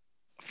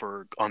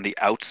for on the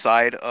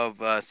outside of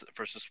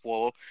for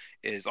Sassuolo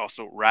is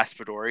also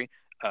Raspadori.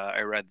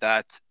 I read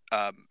that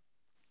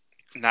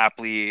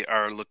Napoli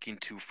are looking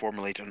to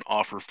formulate an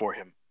offer for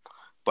him.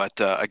 But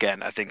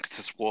again, I think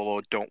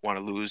Sassuolo don't want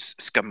to lose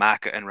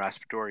Scamacca and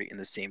Raspadori in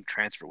the same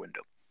transfer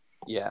window.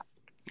 Yeah,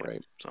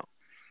 right. So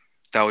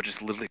that would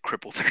just literally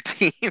cripple their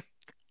team.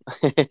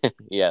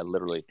 Yeah,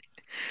 literally.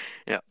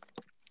 Yeah.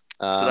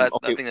 So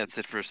I think that's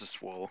it for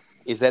Sassuolo.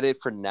 Is that it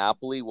for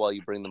Napoli while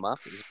you bring them up?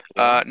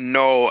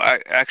 No,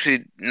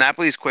 actually,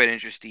 Napoli is quite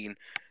interesting.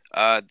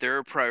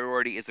 Their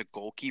priority is a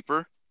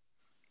goalkeeper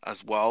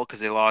as well, because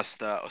they lost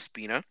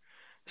Ospina.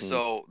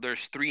 So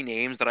there's 3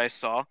 names that I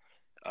saw.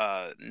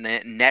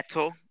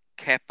 Neto,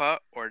 Kepa,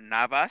 or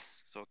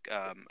Navas. So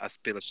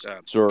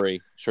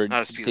sorry,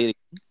 not Aspila.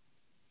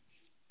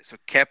 So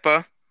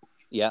Kepa,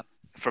 yeah,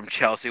 from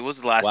Chelsea. What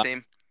was the last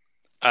name?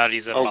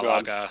 Ariza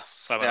Balaga,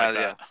 something like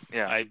that.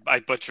 Yeah. I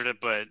butchered it,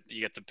 but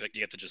you get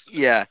the gist of it.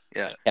 Yeah.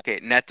 Okay,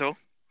 Neto.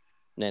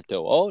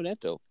 Oh,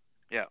 Neto.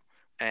 Yeah,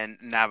 and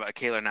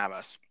Keylor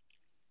Navas.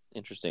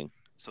 Interesting.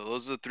 So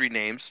those are the 3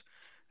 names.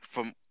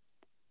 From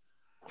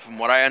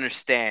what I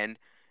understand,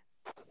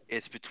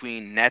 it's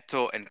between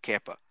Neto and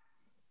Kepa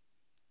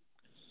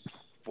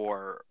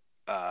for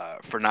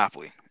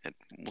Napoli. And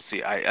we'll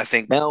see. I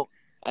think now.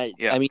 I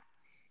mean,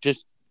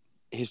 just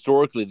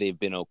historically they've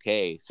been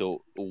okay.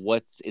 So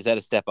is that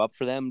a step up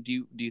for them?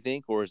 Do you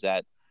think, or is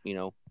that do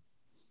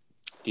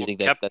you think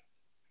that?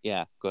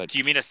 Yeah, go ahead. Do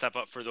you mean a step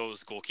up for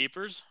those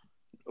goalkeepers?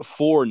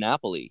 For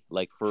Napoli,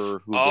 like for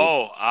who?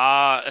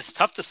 It's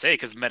tough to say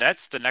because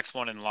Meret's the next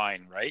one in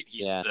line, right?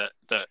 He's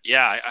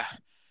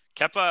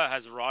Kepa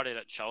has rotted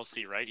at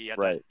Chelsea, right? He had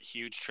that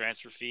huge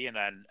transfer fee, and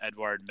then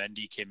Edouard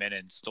Mendy came in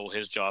and stole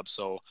his job.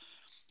 So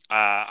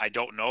I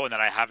don't know, and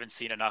then I haven't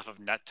seen enough of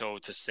Neto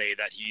to say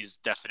that he's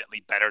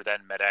definitely better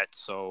than Meret.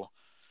 So,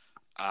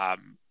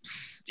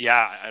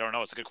 yeah, I don't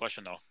know. It's a good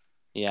question though.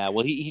 Yeah,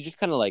 well, he just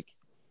kind of like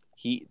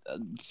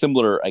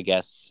similar, I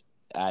guess.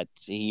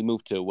 He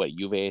moved to what,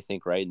 Juve, I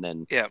think, right? And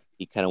then Yeah.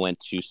 he kind of went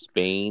to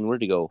Spain.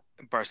 Where'd he go?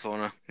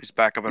 Barcelona. He's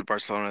back up at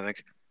Barcelona, I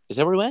think. Is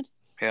that where he went?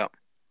 Yeah.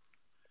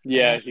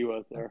 Yeah, he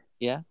was there.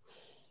 Yeah.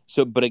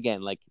 So, but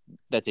again, like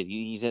that's it.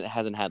 He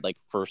hasn't had like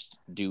first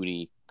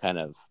duty kind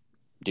of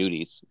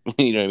duties.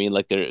 You know what I mean?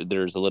 Like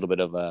there's a little bit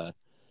of a,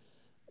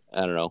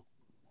 I don't know.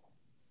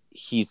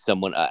 He's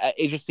someone.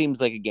 It just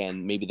seems like,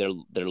 again, maybe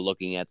they're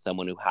looking at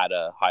someone who had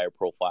a higher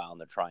profile and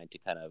they're trying to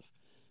kind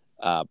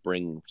of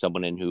bring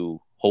someone in who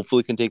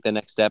hopefully can take the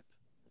next step.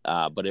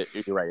 But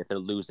you're right. If they're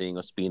losing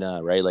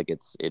Ospina, right? Like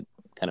it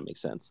kind of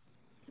makes sense.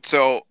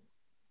 So,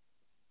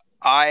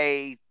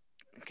 I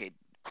could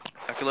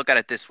look at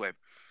it this way.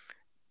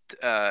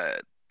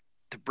 To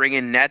bring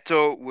in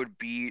Neto would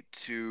be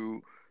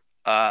to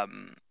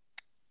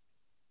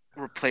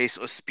replace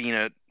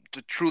Ospina,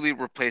 to truly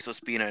replace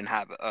Ospina and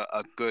have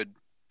a good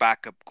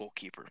backup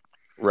goalkeeper.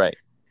 Right.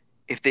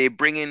 If they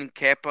bring in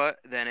Kepa,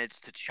 then it's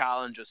to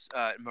challenge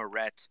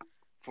Meret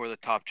for the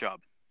top job.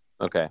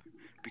 Okay.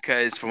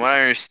 Because from what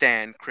I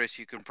understand, Chris,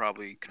 you can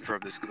probably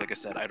confirm this because, like I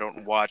said, I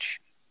don't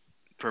watch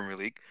Premier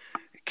League.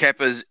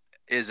 Kepa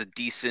is a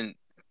decent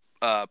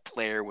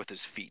player with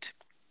his feet.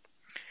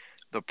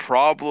 The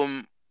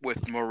problem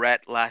with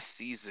Meret last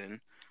season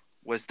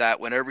was that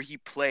whenever he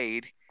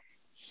played,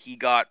 he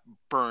got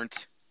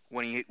burnt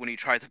when he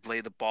tried to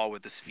play the ball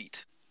with his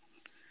feet.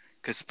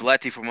 Because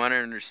Spalletti, from what I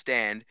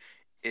understand,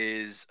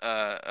 is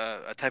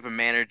a type of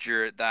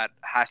manager that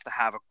has to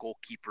have a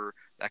goalkeeper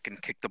that can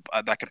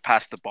that can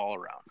pass the ball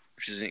around,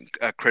 which is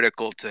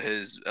critical to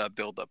his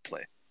build-up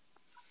play.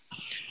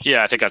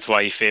 Yeah, I think that's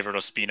why he favored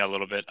Ospina a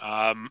little bit.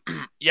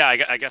 Yeah,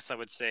 I guess I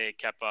would say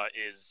Kepa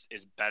is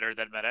better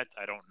than Meret.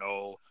 I don't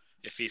know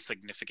if he's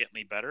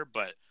significantly better,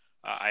 but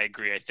I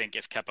agree. I think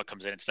if Kepa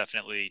comes in, it's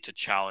definitely to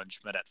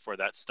challenge Meret for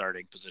that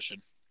starting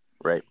position.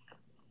 Right.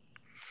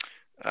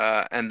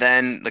 And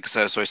then, like I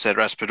said, so I said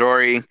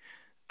Raspadori,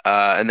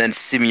 and then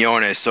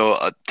Simeone.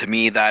 So to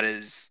me, that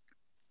is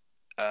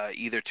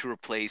either to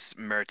replace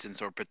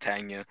Mertens or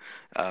Petagna.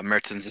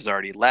 Mertens has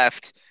already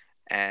left,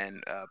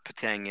 and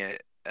Petagna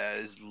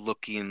is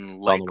looking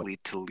likely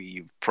to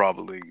leave,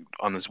 probably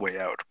on his way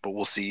out. But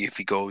we'll see if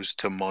he goes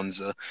to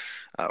Monza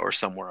or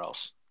somewhere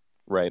else.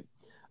 Right.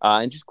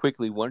 And just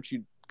quickly, why don't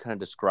you kind of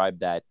describe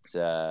that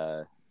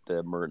the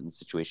Mertens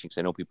situation? Because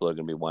I know people are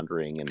going to be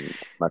wondering, and I'm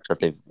not sure if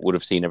they would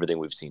have seen everything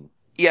we've seen.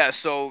 Yeah.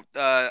 So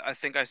I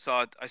think I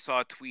saw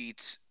a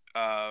tweet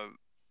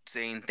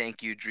saying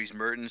thank you, Dries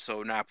Mertens.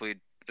 So Napoli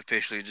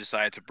officially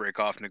decided to break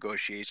off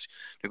negotiations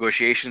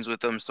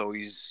with him. So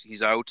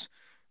he's out.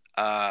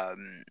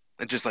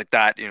 And just like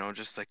that,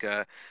 just like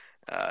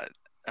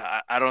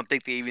I don't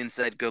think they even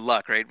said good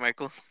luck, right,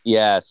 Michael?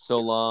 Yeah, so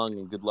long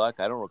and good luck.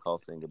 I don't recall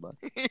saying good luck.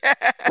 Yeah.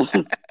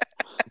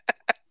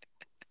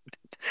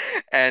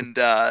 And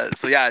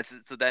so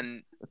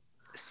then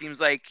it seems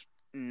like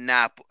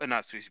Lazio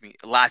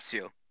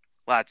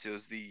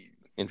is the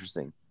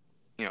interesting,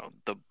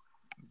 the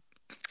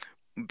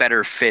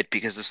better fit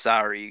because of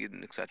salary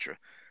and etc.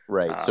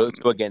 Right. So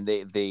again,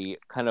 they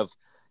kind of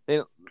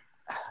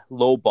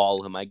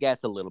lowball him, I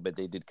guess, a little bit.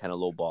 They did kind of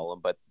lowball him,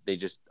 but they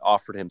just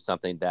offered him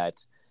something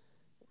that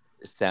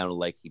sounded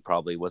like he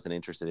probably wasn't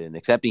interested in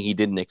accepting. He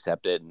didn't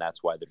accept it, and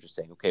that's why they're just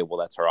saying, okay, well,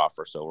 that's our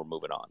offer, so we're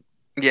moving on.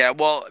 Yeah,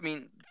 well, I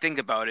mean, think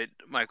about it,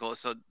 Michael.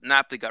 So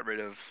Napoli got rid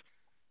of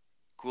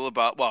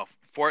Koulibaly. Well,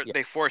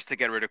 they forced to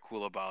get rid of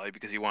Koulibaly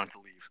because he wanted to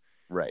leave.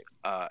 Right.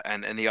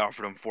 And they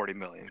offered him 40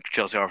 million.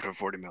 Chelsea offered him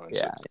 40 million.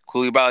 Yeah. So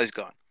Koulibaly's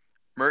gone.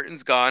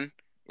 Mertens gone.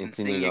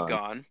 Insigne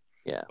gone.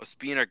 Yeah.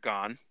 Ospina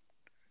gone.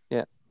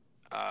 Yeah.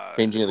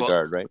 Changing of the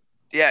guard, right?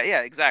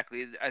 Yeah,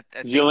 exactly.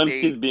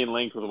 Zielinski's being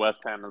linked with West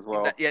Ham as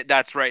well. Yeah,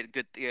 that's right.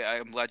 Good. Yeah,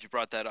 I'm glad you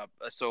brought that up.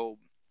 So,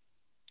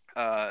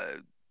 I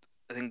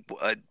think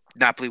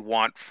Napoli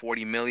want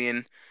 40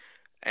 million,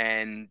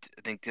 and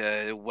I think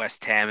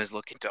West Ham is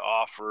looking to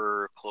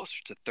offer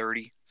closer to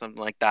 30,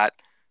 something like that.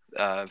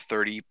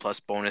 30 plus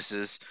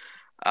bonuses.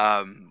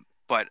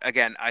 But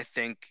again, I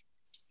think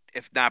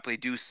if Napoli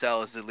do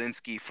sell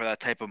Zielinski for that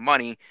type of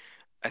money,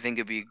 I think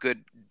it'd be a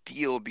good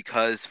deal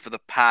because for the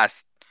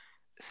past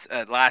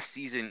last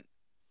season,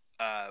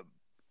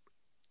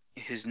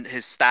 his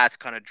stats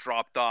kind of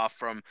dropped off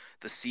from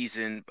the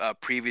season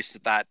previous to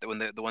that, when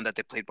the one that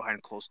they played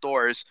behind closed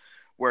doors,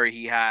 where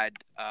he had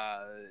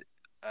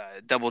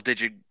double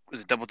digit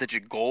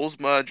goals,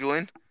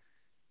 Julian?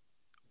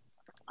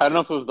 I don't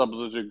know if it was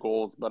double-digit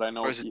goals, but I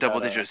know. Or was it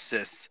double-digit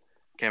assists?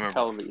 Can't remember.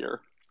 Hell of a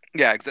year.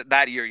 Yeah,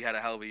 that year he had a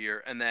hell of a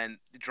year, and then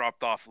it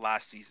dropped off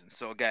last season.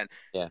 So again,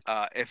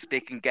 if they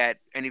can get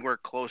anywhere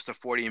close to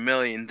 40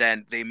 million,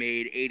 then they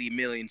made 80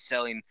 million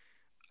selling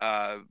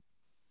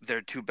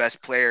their two best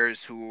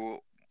players, who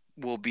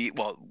will be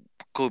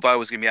Koulibaly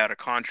was going to be out of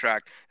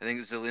contract. I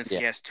think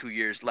Zielinski has 2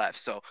 years left.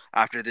 So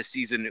after this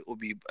season, it will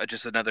be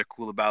just another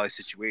Koulibaly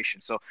situation.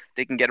 So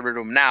they can get rid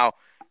of him now.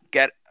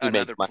 get You make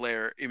another money.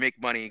 player, you make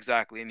money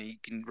exactly, and you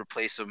can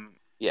replace him.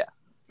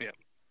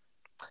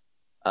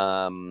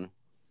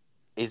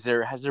 Has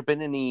there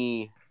been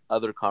any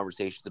other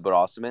conversations about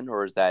Osimhen,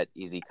 or is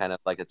he kind of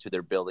like that's who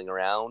they're building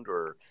around?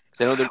 Or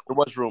because I know there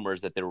was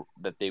rumors that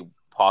they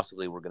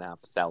possibly were going to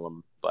have to sell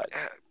him, but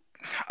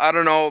I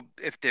don't know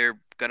if they're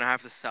gonna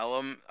have to sell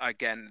him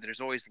again.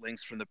 There's always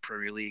links from the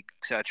Premier League,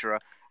 etc.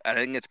 I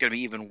think it's gonna be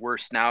even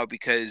worse now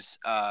because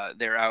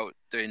they're out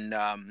in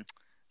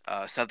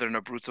Southern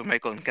Abruzzo,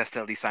 Michael, and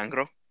Castel di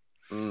Sangro,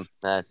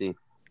 I see.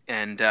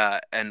 and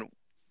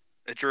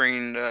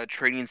during a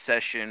training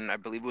session, I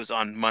believe it was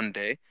on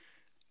Monday,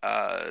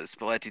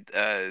 Spalletti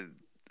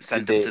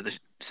sent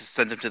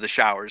him to the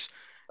showers.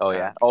 Oh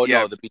yeah.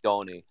 No, the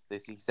bidoni.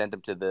 He sent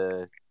him to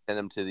the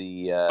to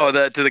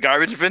the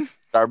garbage bin.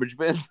 Garbage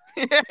bin.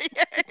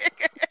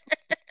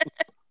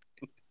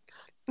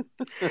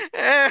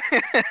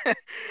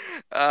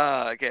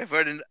 Okay.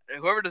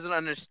 Whoever doesn't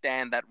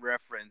understand that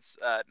reference,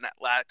 a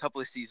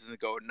couple of seasons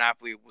ago,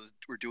 Napoli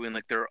were doing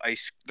like their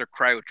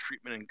cryo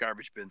treatment in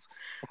garbage bins.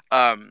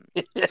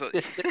 So.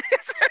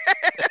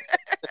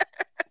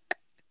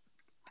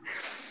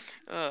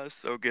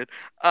 So good.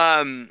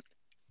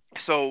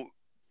 So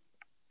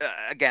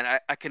again,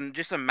 I can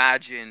just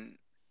imagine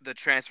the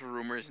transfer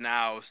rumors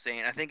now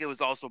saying. I think it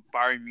was also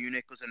Bayern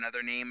Munich was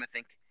another name. I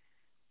think.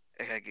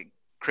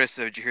 Chris,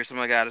 did you hear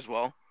something like that as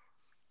well?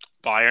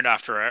 Bayern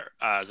after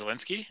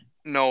Zelensky?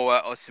 No,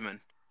 Osimhen.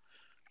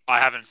 I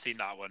haven't seen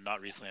that one,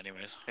 not recently,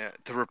 anyways. Yeah,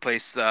 to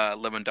replace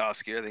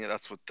Lewandowski. I think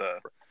that's what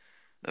the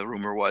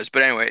rumor was.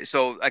 But anyway,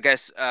 so I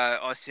guess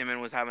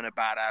Osimhen was having a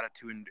bad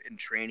attitude in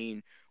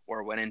training,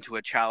 or went into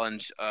a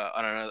challenge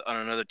on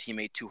another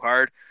teammate too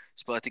hard.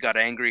 Spalletti got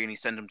angry and he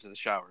sent him to the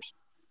showers,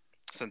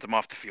 sent him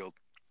off the field.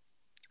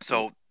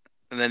 So,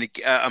 and then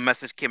a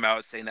message came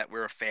out saying that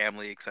we're a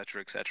family, etc.,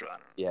 etc. I don't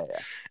know. Yeah.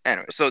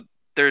 Anyway, so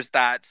there's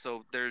that.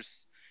 So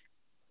there's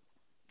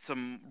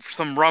some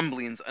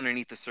rumblings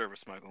underneath the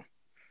surface, Michael.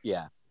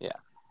 Yeah. I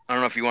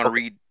don't know if you want to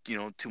read,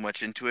 too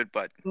much into it,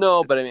 but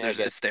no, but I mean, I guess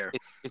it's there.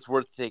 It's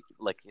worth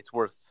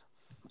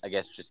I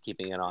guess, just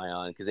keeping an eye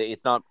on, because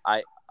it's not.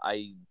 I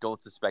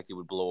don't suspect it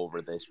would blow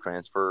over this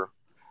transfer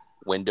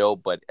window,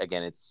 but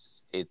again,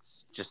 it's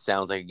just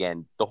sounds like,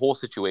 again, the whole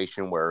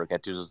situation where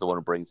Gattuso is the one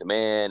who brings him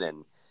in,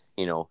 and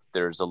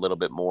there's a little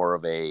bit more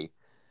of a.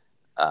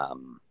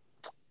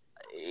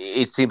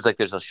 It seems like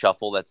there's a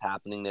shuffle that's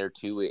happening there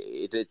too.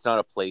 It's not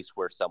a place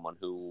where someone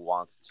who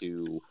wants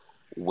to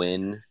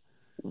win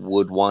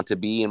would want to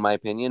be, in my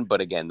opinion.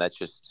 But again, that's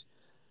just,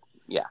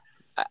 yeah.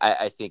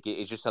 I think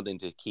it's just something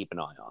to keep an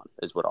eye on,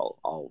 is what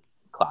I'll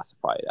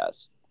classify it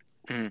as.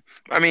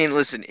 I mean,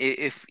 listen,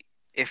 if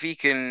he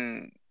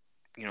can,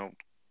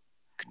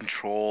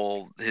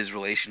 control his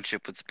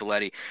relationship with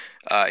Spalletti,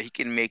 he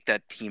can make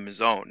that team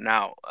his own.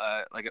 Now,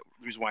 the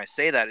reason why I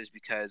say that is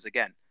because,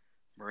 again,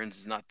 Marins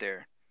is not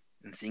there,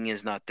 Insigne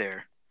is not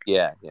there.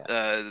 Yeah.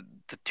 The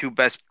two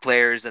best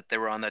players that they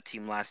were on that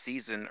team last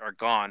season are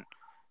gone.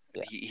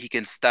 Yeah. He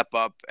can step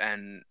up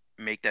and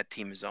make that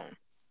team his own.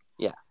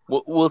 Yeah,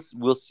 we'll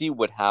see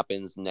what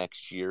happens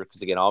next year,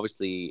 because again,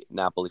 obviously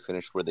Napoli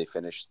finished where they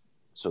finished,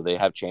 so they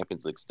have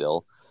Champions League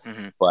still.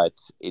 Mm-hmm.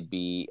 But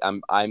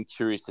I'm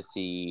curious to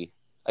see,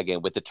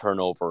 again, with the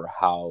turnover,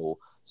 how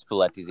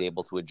Spalletti's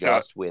able to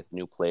adjust with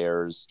new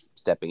players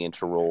stepping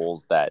into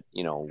roles that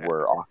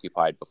were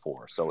occupied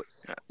before. So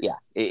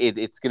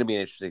it's going to be an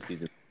interesting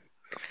season.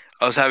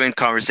 I was having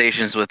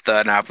conversations with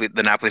the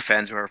Napoli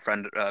fans who are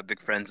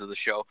big friends of the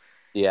show.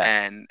 Yeah,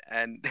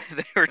 and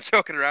they were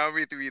joking around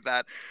with me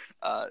that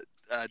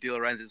De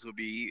Laurentiis would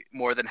be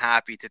more than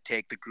happy to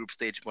take the group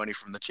stage money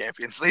from the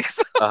Champions League.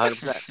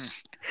 100%.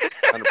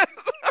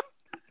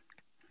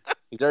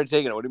 He's already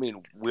taken it. What do you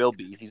mean? Will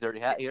be? He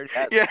already has.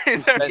 Yeah,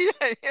 he's already.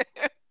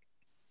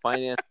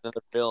 Finance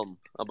another film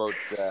about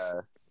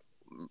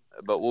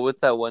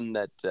what's that one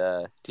that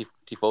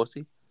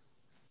Tifosi?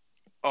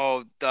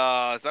 Oh,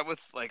 is that with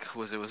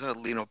was that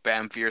Lino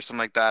Banfi or something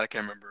like that? I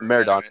can't remember.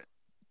 Maradona.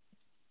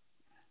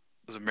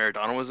 Was it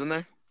Maradona was in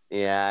there?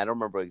 Yeah, I don't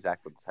remember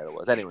exactly what the title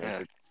was.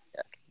 Anyways,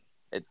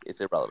 it's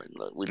irrelevant.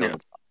 We don't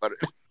talk about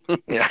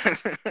it. Yeah.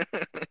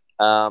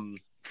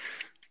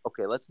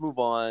 Okay, let's move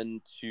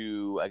on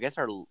to, I guess,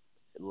 our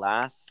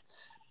last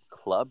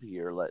club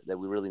here that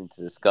we really need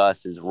to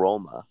discuss is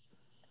Roma.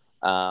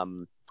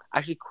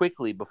 Actually,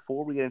 quickly,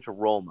 before we get into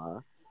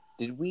Roma,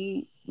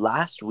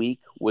 last week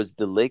was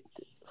De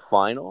Ligt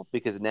final?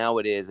 Because now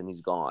it is, and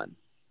he's gone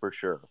for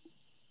sure.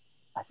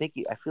 I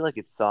feel like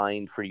it's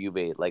signed for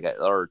Juve,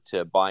 or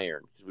to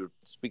Bayern, because we were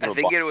speaking. I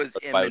think it was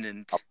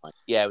imminent.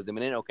 Yeah, it was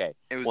imminent. Okay,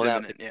 it was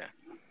imminent. Yeah.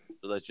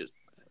 So let's just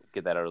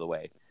get that out of the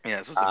way.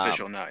 Yeah, so it's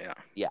official now. Yeah.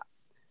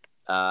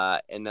 Yeah.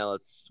 And now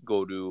let's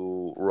go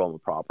to Roma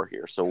proper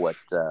here. So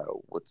what's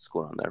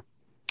going on there?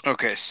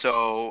 Okay,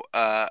 so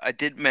I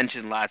did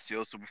mention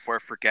Lazio. So before I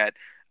forget,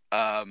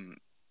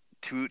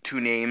 two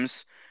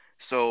names.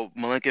 So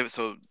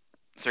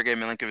Sergei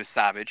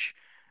Milinkovic-Savic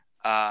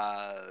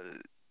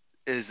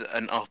is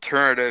an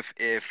alternative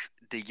if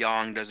De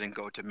Jong doesn't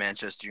go to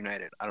Manchester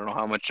United. I don't know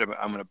how much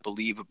I'm going to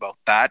believe about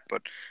that,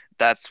 but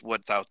that's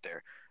what's out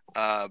there.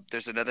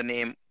 There's another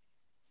name,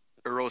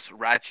 Uros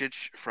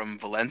Racic from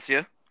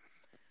Valencia.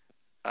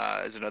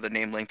 Is another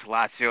name linked to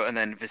Lazio, and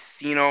then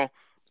Vecino.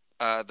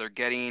 They're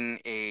getting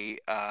a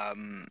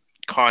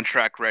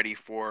contract ready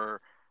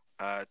for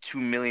 €2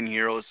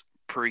 million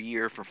per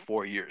year for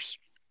 4 years.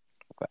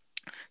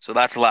 So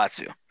that's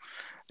Lazio.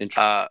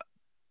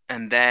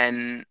 And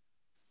then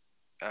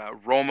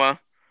Roma.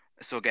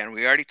 So again,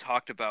 we already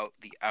talked about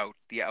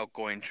the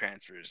outgoing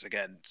transfers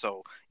again.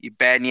 So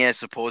Ibanez,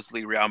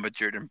 supposedly Real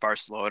Madrid and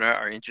Barcelona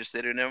are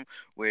interested in him.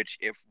 Which,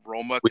 if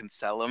Roma can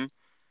sell him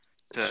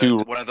to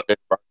one of the,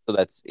 so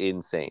that's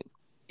insane.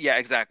 Yeah,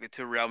 exactly,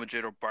 to Real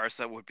Madrid or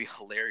Barca would be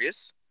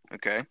hilarious.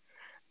 Okay,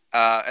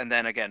 and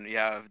then again, you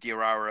have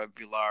Diarra,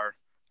 Villar,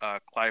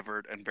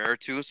 Kluivert, and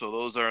Bertu. So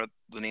those are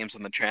the names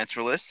on the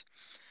transfer list.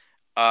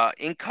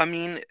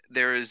 Incoming,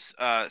 there's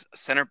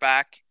center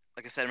back.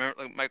 Like I said,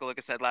 remember, Michael, like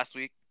I said last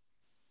week,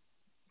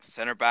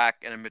 center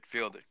back and a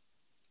midfielder.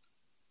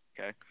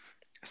 Okay,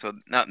 so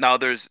now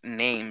there's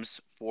names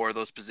for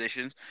those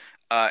positions.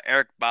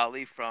 Eric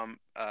Bailly from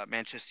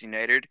Manchester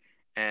United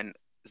and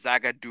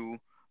Zagadou,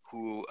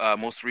 who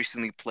most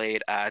recently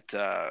played at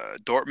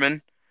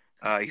Dortmund.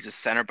 He's a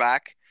center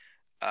back.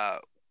 I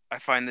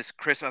find this,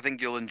 Chris, I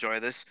think you'll enjoy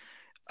this.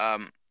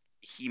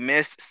 He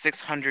missed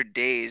 600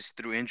 days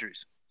through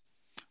injuries.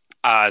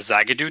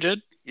 Zagadou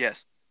did?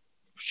 Yes.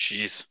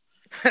 Jeez.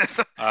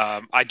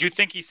 I do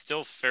think he's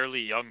still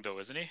fairly young, though,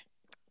 isn't he?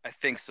 I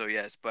think so,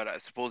 yes. But I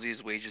suppose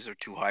his wages are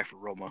too high for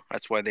Roma.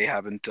 That's why they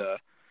haven't.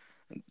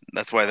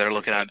 That's why they're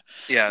looking at.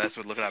 Yeah, that's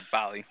what looking at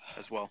Bailly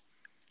as well.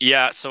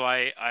 Yeah, so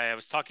I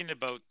was talking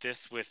about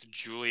this with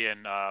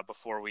Julian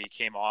before we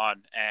came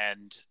on,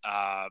 and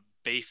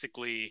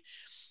basically,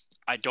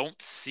 I don't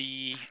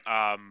see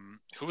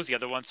who was the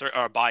other one? Sorry,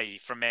 or Bailly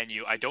from Man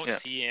U. I don't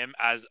see him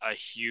as a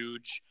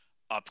huge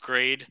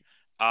upgrade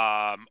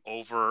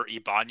over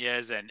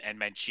Ibanez and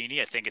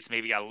Mancini. I think it's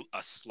maybe a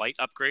slight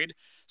upgrade.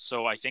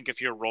 So I think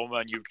if you're Roma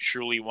and you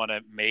truly want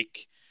to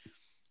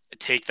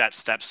take that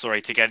step,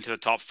 to get into the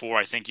top 4,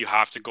 I think you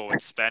have to go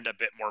and spend a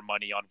bit more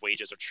money on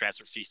wages or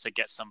transfer fees to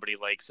get somebody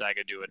like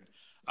Zagadou. And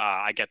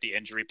I get the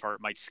injury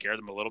part might scare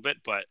them a little bit,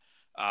 but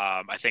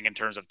I think in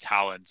terms of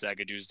talent,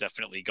 Zagadou's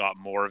definitely got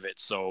more of it.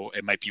 So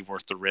it might be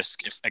worth the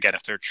risk if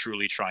they're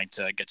truly trying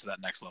to get to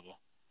that next level.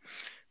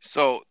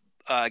 So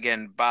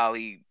again,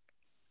 Bailly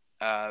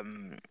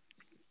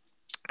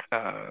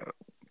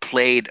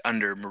played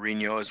under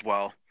Mourinho as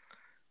well.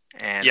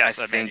 And yes,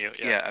 I think,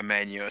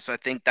 Emmanuel. So I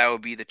think that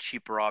would be the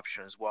cheaper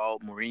option as well.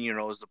 Mourinho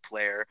knows the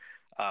player.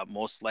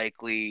 Most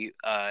likely,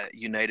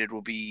 United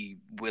will be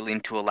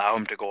willing to allow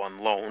him to go on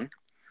loan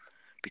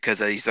because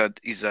he's a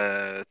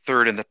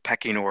third in the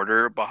pecking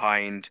order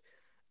behind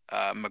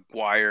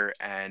Maguire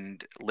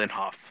and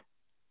Lindelof.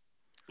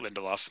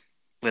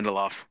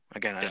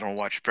 Again, I don't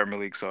watch Premier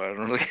League, so I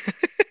don't really.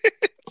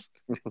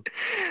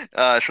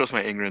 Shows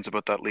my ignorance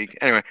about that league.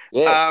 Anyway,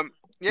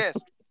 yes,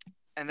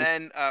 and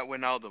then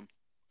Wijnaldum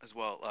as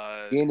well.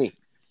 Guinea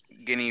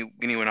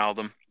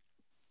Wijnaldum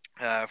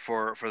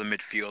for the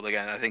midfield.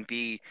 Again, I think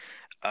the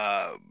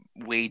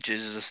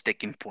wages is a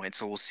sticking point,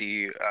 so we'll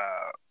see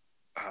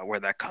where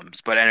that comes.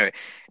 But anyway,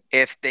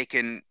 if they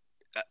can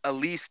at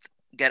least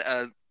get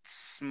a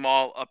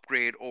small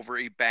upgrade over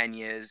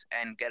Ibanez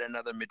and get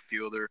another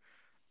midfielder,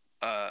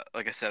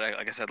 like I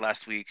said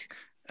last week,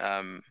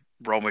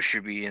 Roma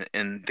should be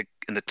in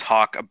the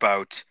talk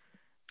about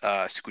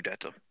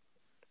Scudetto.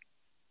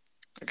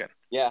 Okay.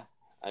 Yeah,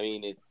 I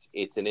mean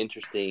it's an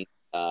interesting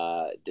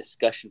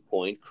discussion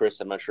point, Chris.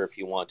 I'm not sure if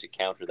you want to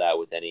counter that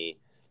with any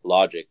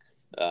logic,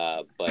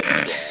 but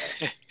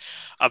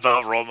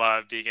about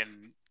Roma being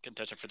in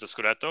contention for the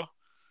Scudetto.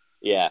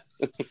 Yeah.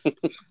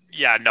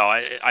 Yeah, no,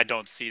 I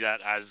don't see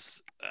that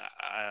as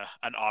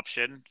an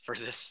option for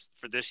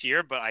this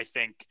year, but I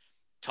think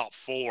top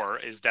 4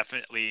 is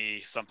definitely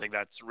something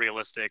that's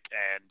realistic,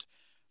 and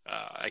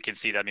I can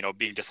see them,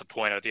 being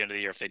disappointed at the end of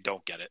the year if they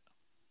don't get it.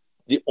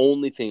 The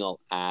only thing I'll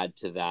add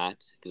to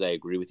that, because I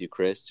agree with you,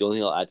 Chris, the only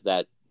thing I'll add to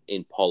that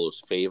in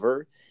Paulo's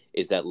favor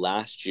is that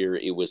last year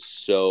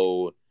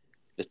the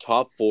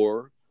top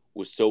 4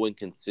 was so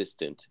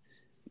inconsistent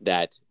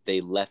that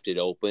they left it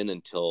open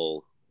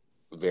until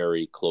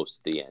very close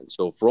to the end.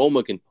 So if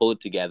Roma can pull it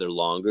together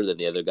longer than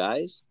the other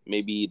guys,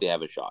 maybe they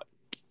have a shot.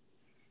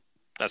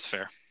 That's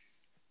fair.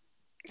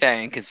 Yeah,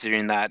 and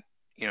considering that,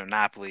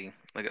 Napoli,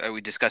 like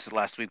we discussed it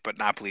last week, but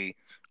Napoli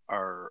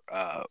are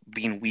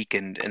being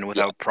weakened and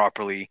without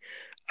properly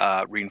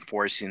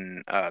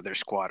reinforcing their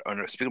squad.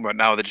 Speaking about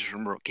now, that just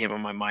came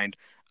on my mind.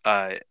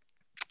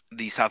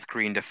 The South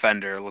Korean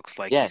defender looks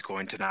like he's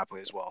going to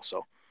Napoli as well.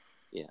 So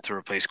to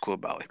replace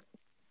Koulibaly.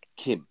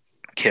 Kim,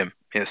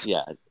 yes.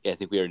 Yeah, I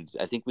think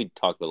we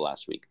talked about it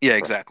last week. Yeah,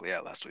 exactly.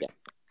 Yeah, last week. Yeah.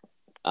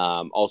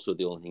 Also,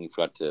 the only thing you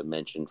forgot to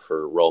mention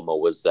for Roma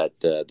was that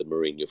the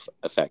Mourinho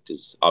effect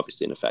is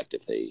obviously an effect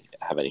if they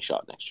have any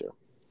shot next year.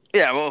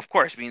 Yeah, well, of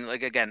course. I mean,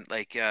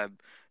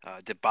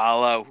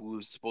 Dybala,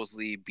 who's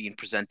supposedly being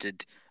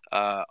presented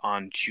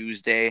on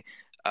Tuesday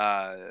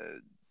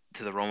to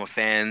the Roma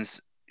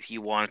fans. He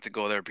wanted to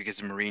go there because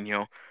of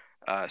Mourinho.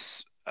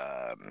 That's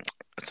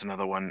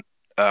another one.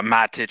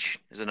 Matic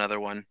is another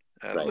one.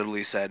 Right.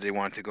 Literally said they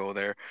wanted to go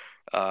there.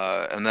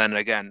 And then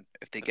again,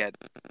 if they get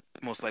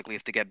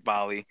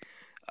Bali,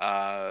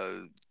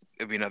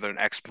 it'd be an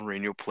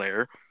ex-Mourinho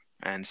player.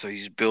 And so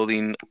he's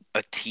building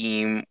a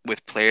team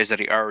with players that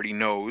he already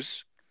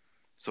knows.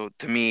 So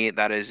to me,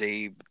 that is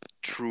a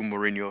true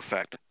Mourinho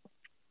effect.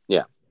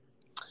 Yeah.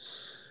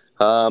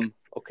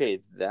 Okay,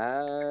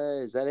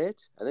 is that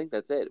it? I think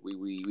that's it.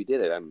 We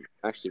did it. I'm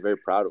actually very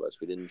proud of us.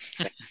 We didn't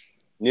spend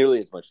nearly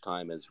as much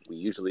time as we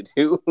usually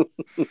do.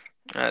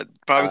 Probably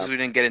because we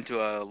didn't get into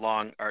a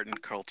long art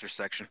and culture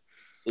section.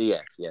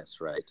 Yes,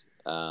 right.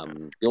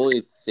 The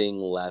only thing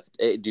left.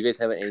 Do you guys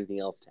have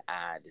anything else to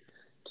add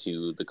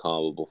to the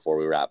combo before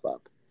we wrap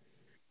up?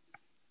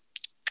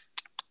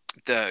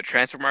 The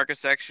transfer market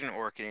section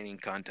or Canadian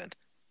content?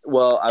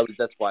 Well,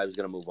 that's why I was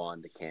going to move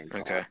on to CanCon.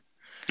 Okay.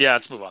 Yeah,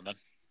 let's move on then.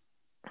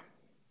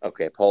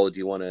 Okay, Paul,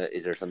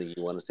 is there something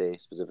you want to say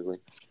specifically?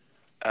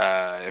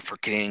 For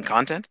Canadian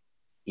content?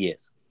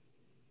 Yes.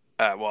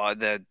 Well,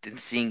 the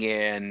Insigne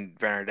and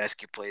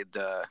Bernardeschi played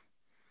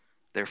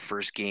their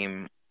first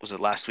game. Was it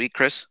last week,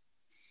 Chris?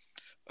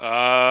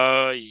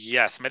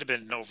 Yes, might have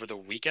been over the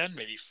weekend,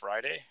 maybe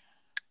Friday.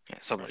 Yeah,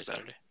 something like that.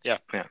 Saturday. Yeah,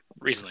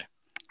 recently.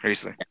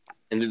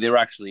 And they were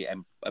actually, I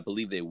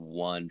believe they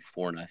won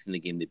 4-0 the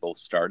game they both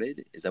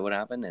started. Is that what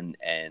happened?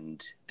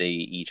 And they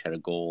each had a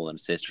goal and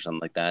assist or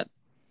something like that.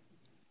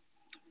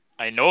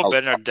 I know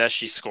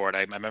Bernardeschi scored.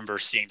 I remember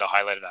seeing the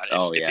highlight of that.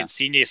 If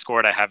Insigne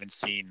scored, I haven't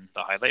seen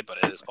the highlight, but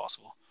it is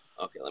possible.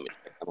 Okay, let me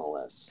check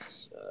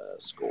MLS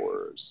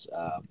scores.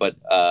 But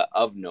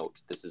of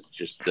note, this is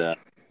just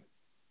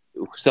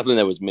something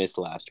that was missed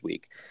last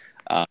week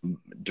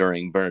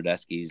during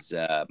Bernardeschi's,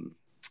 I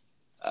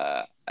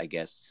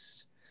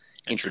guess,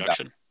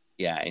 introduction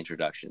to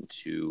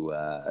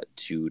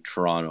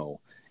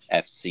Toronto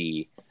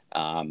FC.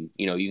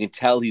 You can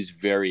tell he's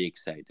very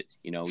excited.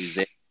 He's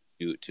there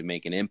to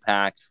make an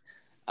impact,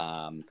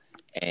 and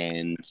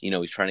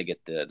he's trying to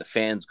get the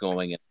fans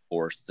going. And of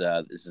course,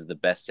 this is the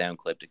best sound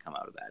clip to come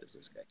out of that. Is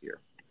this guy here?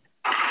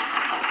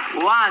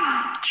 1,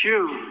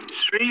 2,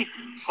 3,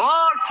 4,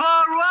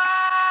 forward!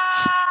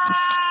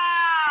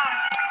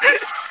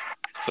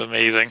 It's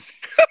amazing.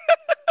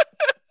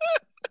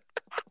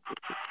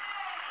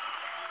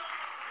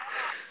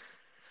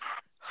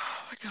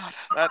 Oh my God!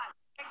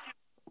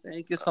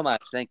 Thank you so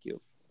much. Thank you.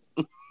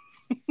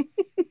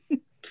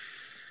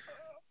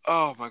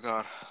 Oh my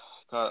God!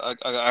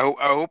 I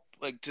hope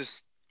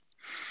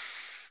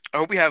I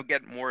hope we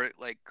get more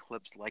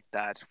clips like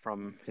that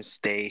from his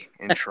stay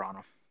in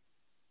Toronto,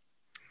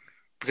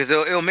 because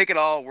it'll make it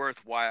all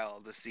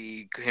worthwhile to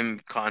see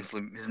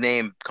his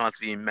name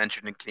constantly being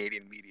mentioned in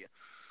Canadian media.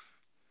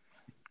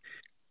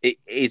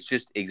 It's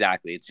just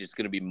exactly. It's just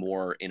going to be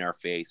more in our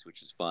face,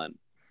 which is fun.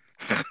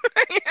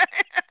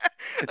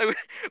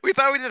 We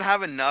thought we didn't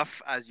have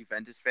enough as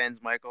Juventus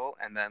fans, Michael,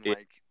 and then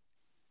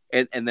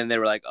and then they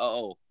were like,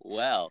 oh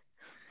well,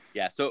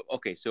 yeah. So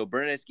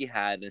Bernardeschi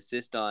had an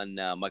assist on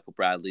Michael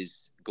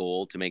Bradley's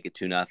goal to make it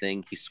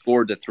 2-0. He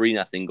scored the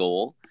 3-0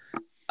 goal,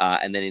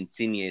 and then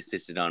Insigne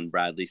assisted on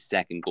Bradley's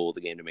second goal of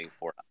the game to make it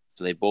 4-0.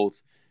 So they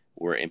both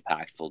were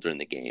impactful during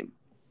the game.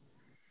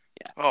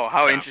 Yeah. Oh,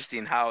 how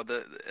interesting! How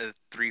the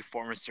 3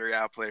 former Serie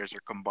A players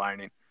are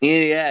combining.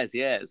 Yes.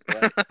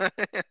 Right.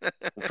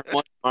 From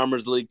one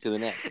Farmers League to the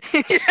next.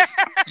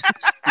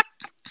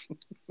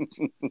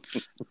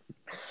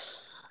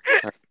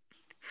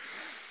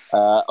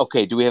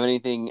 Okay. Do we have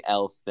anything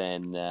else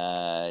then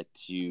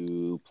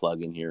to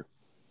plug in here?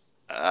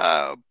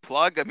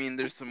 Plug. I mean,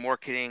 there's some more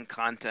Canadian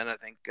content. I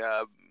think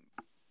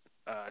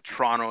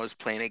Toronto is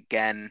playing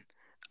again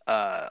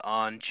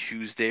on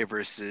Tuesday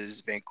versus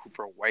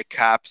Vancouver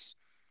Whitecaps.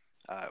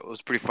 It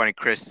was pretty funny.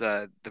 Chris,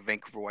 the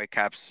Vancouver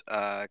Whitecaps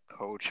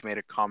coach, made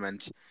a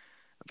comment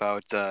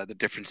about the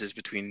differences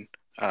between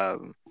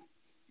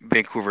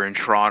Vancouver and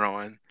Toronto,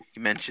 and he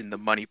mentioned the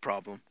money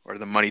problem or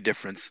the money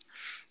difference.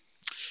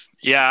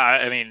 Yeah,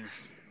 I mean,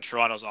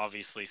 Toronto's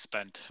obviously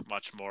spent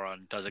much more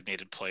on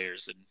designated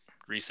players in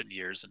recent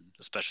years, and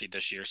especially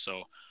this year.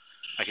 So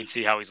I can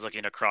see how he's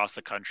looking across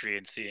the country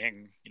and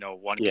seeing,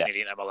 one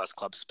Canadian MLS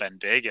club spend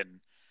big. And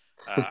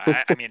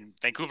I mean,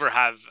 Vancouver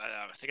have,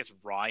 I think it's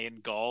Ryan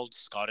Gauld,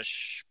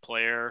 Scottish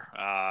player,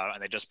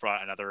 and they just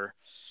brought another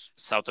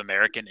South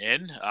American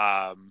in.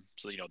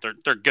 So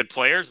they're good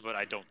players, but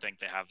I don't think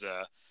they have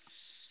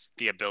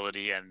the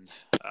ability and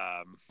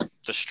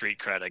the street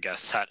cred, I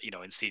guess, that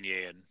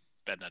Insigne and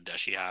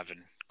Bernardeschi have,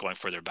 and going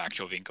further back,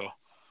 Jovinko.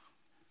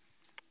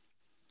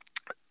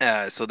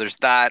 So there's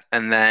that,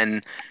 and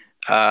then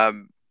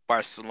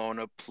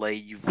Barcelona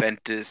play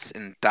Juventus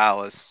in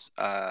Dallas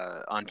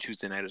on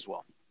Tuesday night as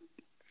well.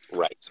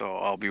 Right. So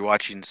I'll be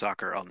watching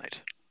soccer all night.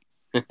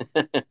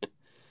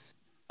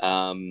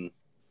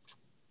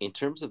 In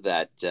terms of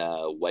that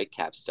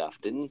Whitecap stuff,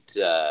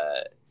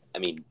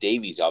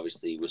 Davies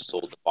obviously was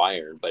sold to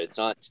Bayern, but it's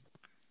not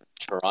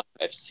Toronto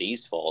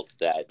FC's fault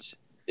that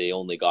they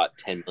only got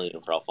 10 million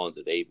for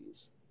Alphonso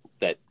Davies.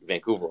 That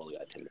Vancouver only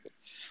got 10 million.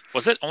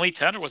 Was it only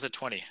 10 or was it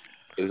 20?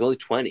 It was only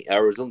 20,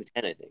 or it was only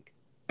 10, I think.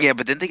 Yeah,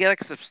 but didn't they get like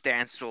a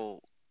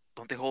substantial?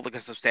 Don't they hold like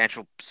a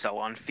substantial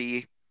sell-on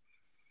fee?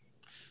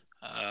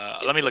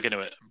 Let me look into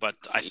it. But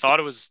I thought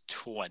it was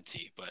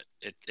 20, but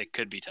it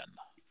could be 10.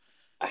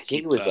 I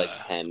think it was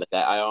like 10. Like,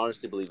 I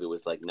honestly believe it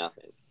was like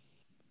nothing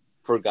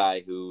for a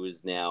guy who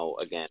is now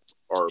again,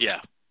 or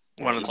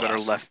one of the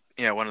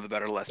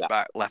better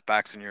Yeah. left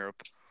backs in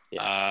Europe.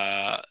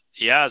 Yeah.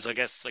 So I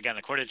guess again,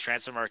 according to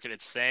Transfer Market,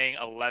 it's saying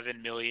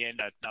 11 million.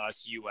 No,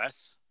 that's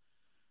US.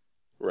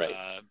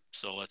 right.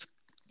 So let's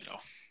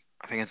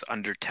I think it's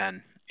under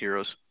 10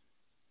 euros.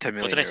 10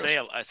 million. What did I euros. say?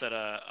 I said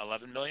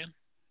 11 million.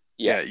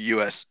 Yeah,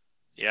 US.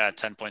 Yeah,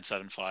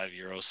 10.75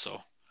 euros.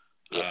 So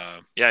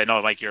Yeah.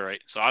 no, Mike, you're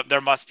right. So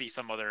there must be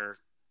some other,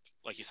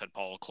 like you said,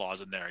 Paul,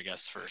 clause in there, I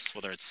guess, for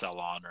whether it's sell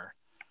on or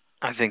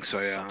I think so.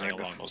 Yeah, something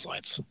along those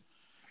lines.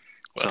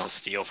 Well, that's a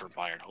steal for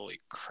Bayern.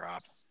 Holy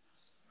crap!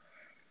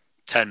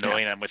 10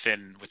 million, and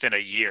within a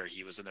year,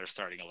 he was in their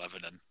starting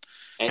 11.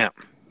 And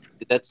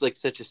that's like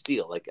such a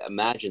steal. Like,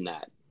 imagine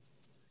that.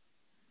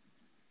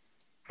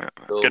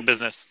 So, Good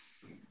business.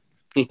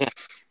 yeah.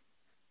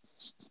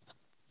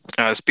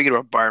 Speaking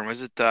about Bayern,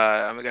 was it?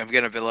 I'm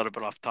getting a little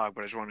bit off topic,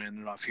 but I just want to end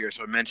it off here.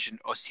 So I mentioned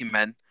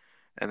Osimhen,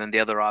 and then the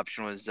other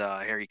option was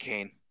Harry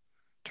Kane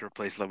to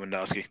replace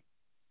Lewandowski.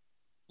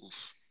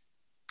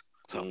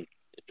 So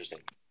Interesting.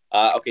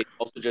 Okay,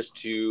 also just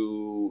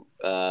to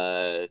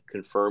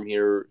confirm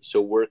here,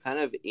 so we're kind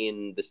of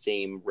in the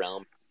same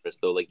realm, Chris,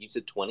 though. Like you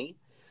said, 20.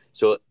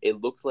 So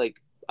it looks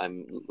like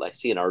I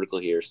see an article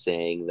here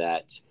saying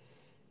that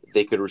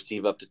they could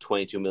receive up to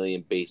 22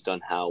 million based on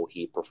how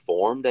he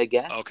performed, I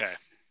guess. Okay.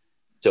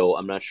 So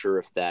I'm not sure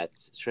if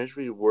that's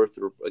transfer worth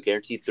a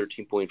guaranteed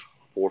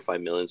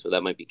 13.45 million, so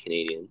that might be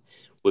Canadian,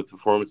 with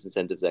performance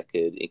incentives that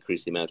could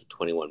increase the amount to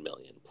 21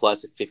 million,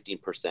 plus a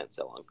 15%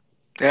 sell-on.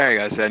 there you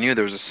go. I knew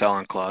there was a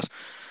sell-on clause.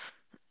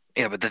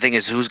 Yeah, but the thing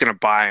is, who's going to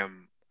buy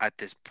him at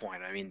this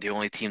point? I mean, the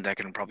only team that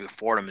can probably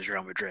afford him is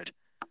Real Madrid,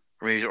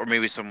 or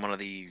maybe one of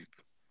the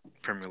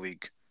Premier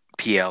League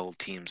PL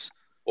teams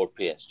Or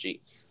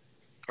PSG.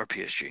 or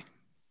PSG.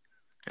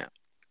 Yeah,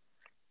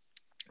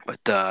 but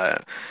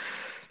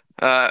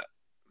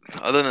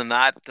other than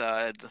that,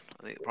 I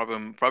think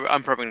I'm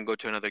probably gonna go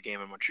to another game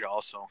in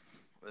Montreal, so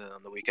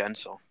on the weekend.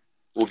 So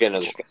We'll get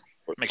another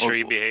one. Make sure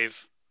you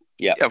behave.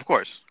 Yeah. yeah, of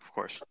course.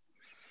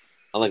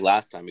 Unlike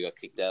last time, we got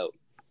kicked out.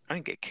 I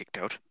didn't get kicked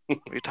out. What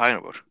are you talking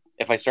about?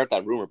 If I start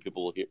that rumor,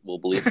 people will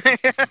believe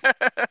it.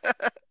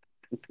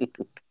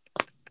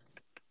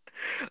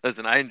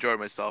 Listen, I enjoyed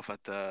myself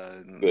at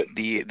the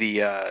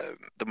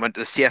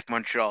CF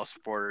Montreal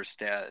supporters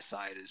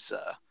side is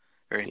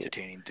very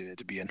entertaining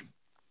to be in.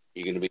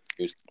 You're going to be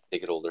a news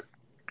ticket holder.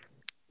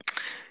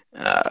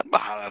 I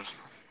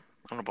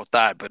don't know about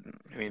that, but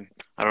I mean,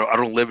 I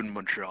don't live in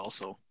Montreal,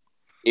 so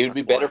It would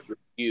be That's better why. for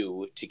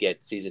you to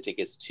get season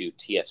tickets to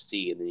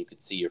TFC, and then you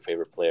could see your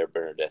favorite player,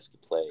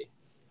 Bernardeschi, play.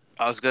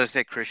 I was gonna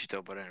say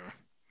Criscito, but anyway.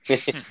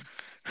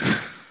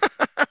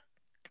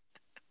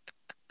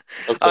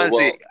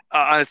 Okay,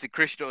 honestly,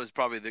 Criscito is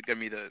probably gonna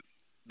be the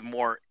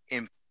more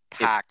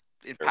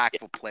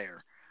impactful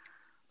player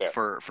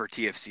Fair. for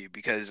TFC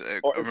because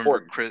Or I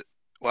remember important.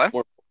 what?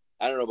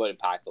 I don't know about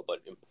impactful, but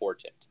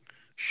important.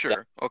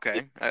 Sure,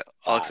 okay,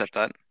 I'll accept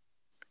that.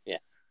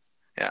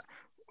 Yeah.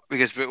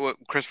 Because what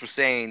Chris was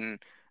saying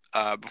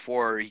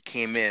before he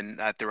came in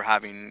that they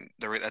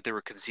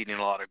were conceding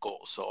a lot of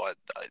goals, so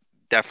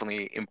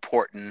definitely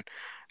important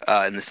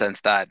in the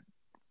sense that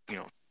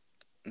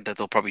that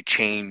they'll probably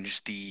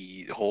change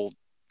the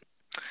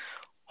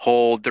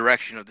whole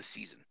direction of the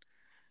season.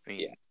 I mean,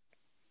 Yeah.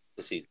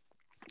 The season.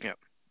 Yeah.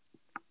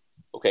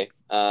 Okay,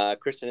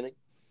 Chris, anything?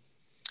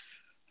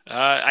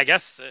 I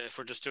guess if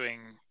we're just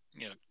doing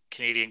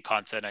Canadian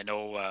content, I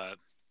know. I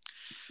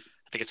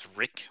think it's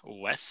Rick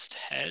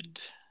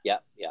Westhead. Yeah.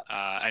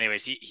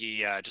 Anyways,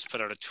 he just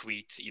put out a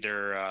tweet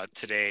either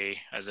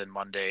today, as in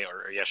Monday,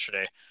 or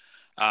yesterday,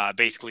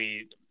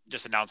 basically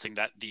just announcing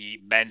that the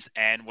men's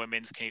and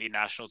women's Canadian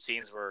national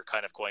teams were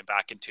kind of going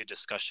back into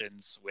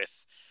discussions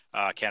with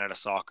Canada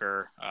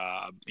Soccer,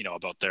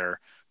 about their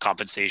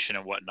compensation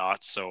and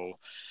whatnot. So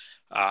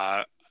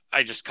I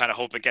just kind of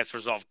hope it gets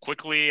resolved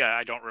quickly.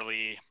 I don't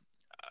really.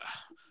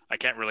 I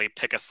can't really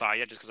pick a side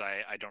yet, just because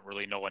I don't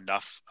really know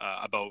enough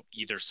about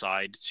either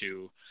side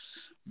to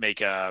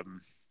make a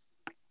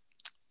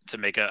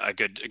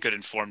good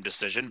informed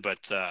decision.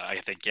 But I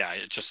think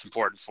it's just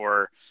important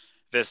for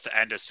this to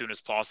end as soon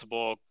as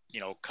possible.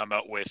 Come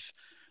out with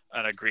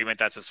an agreement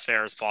that's as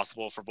fair as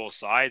possible for both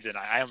sides. And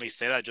I only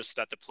say that just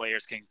so that the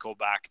players can go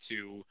back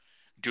to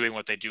doing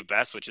what they do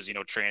best, which is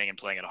training and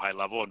playing at a high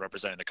level and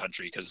representing the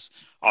country. Because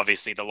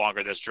obviously, the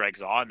longer this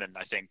drags on, then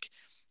I think.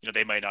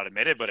 They might not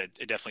admit it, but it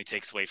definitely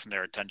takes away from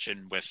their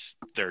attention with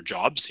their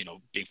jobs,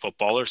 being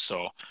footballers.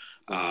 So,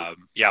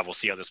 we'll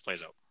see how this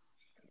plays out.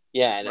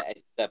 Yeah, and at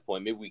that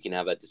point, maybe we can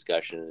have that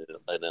discussion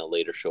in a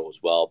later show as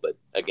well. But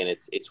again,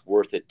 it's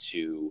worth it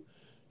to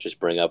just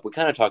bring up. We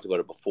kind of talked about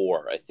it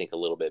before, I think, a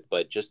little bit,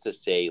 but just to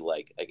say,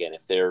 like, again,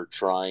 if they're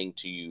trying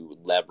to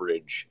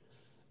leverage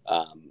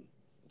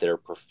their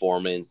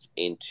performance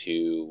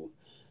into,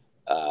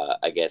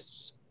 I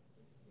guess,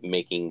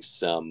 making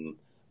some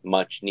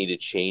much needed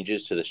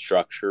changes to the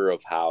structure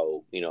of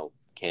how,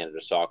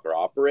 Canada Soccer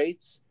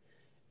operates,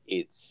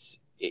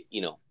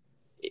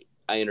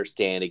 I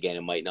understand, again,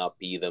 it might not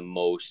be the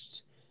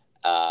most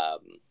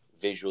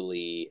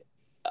visually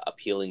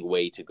appealing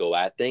way to go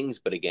at things,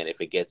 but again,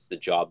 if it gets the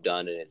job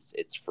done and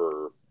it's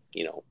for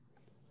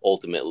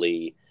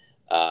ultimately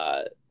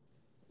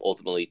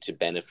to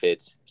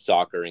benefit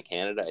soccer in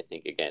Canada, I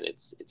think again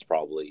it's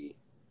probably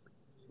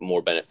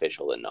more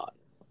beneficial than not.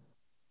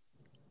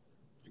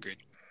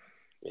 Agreed.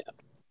 Yeah.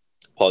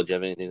 Paul, do you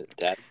have anything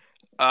to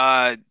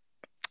add?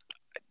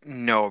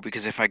 No,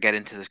 because if I get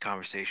into this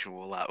conversation,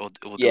 we'll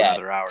do Yeah.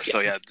 another hour. So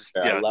yeah,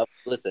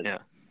 Listen, Yeah.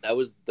 That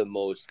was the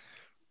most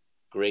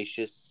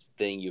gracious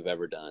thing you've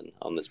ever done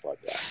on this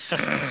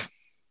podcast.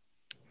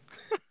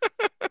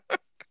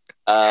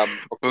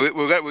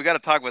 we got to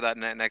talk about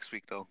that next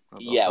week though.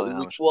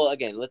 Well,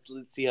 again, let's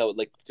see how,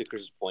 like, to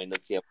Chris's point,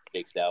 let's see how it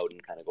shakes out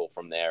and kind of go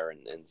from there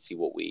and see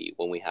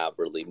when we have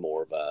really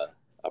more of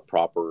a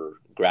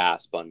proper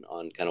grasp on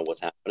kind of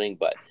what's happening.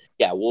 But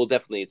yeah,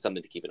 it's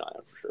something to keep an eye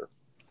on for sure.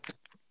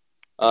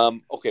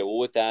 Okay, well,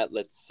 with that,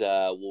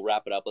 we'll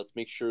wrap it up. Let's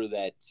make sure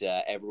that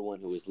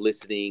everyone who is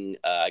listening,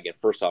 again,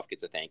 first off,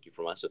 gets a thank you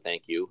from us, so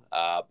thank you.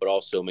 But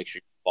also make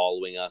sure you're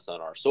following us on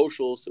our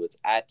socials. So it's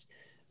at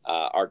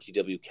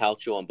RTW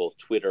Calcio on both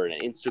Twitter and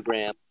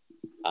Instagram.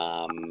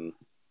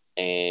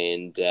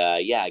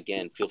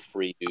 Again, feel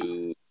free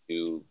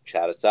to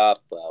chat us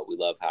up. We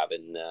love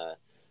having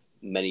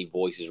many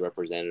voices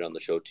represented on the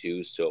show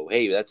too. So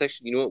hey, that's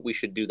actually, what, we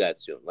should do that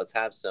soon. Let's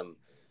have some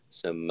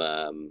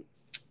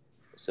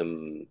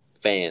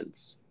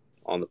fans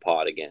on the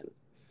pod again.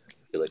 I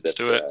feel like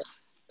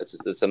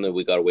that's something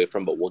we got away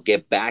from, but we'll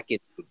get back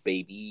into it,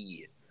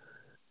 baby.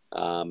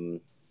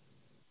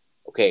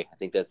 Okay, I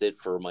think that's it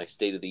for my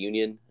State of the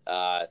Union.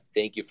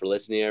 Thank you for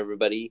listening,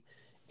 everybody,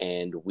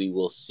 and we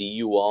will see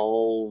you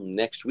all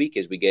next week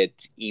as we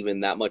get even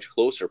that much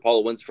closer.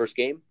 Paula, when's the first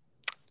game?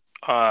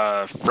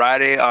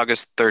 Friday,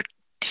 August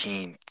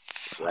 13th.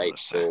 Right,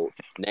 so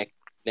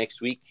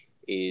next week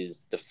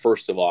is the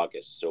 1st of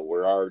August, so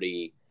we're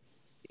already...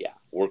 Yeah,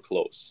 we're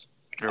close.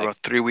 We're about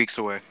 3 weeks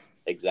away.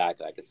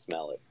 Exactly. I can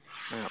smell it.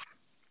 Yeah.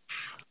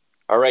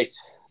 All right.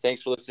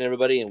 Thanks for listening,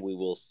 everybody, and we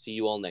will see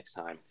you all next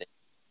time.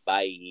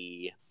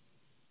 Bye.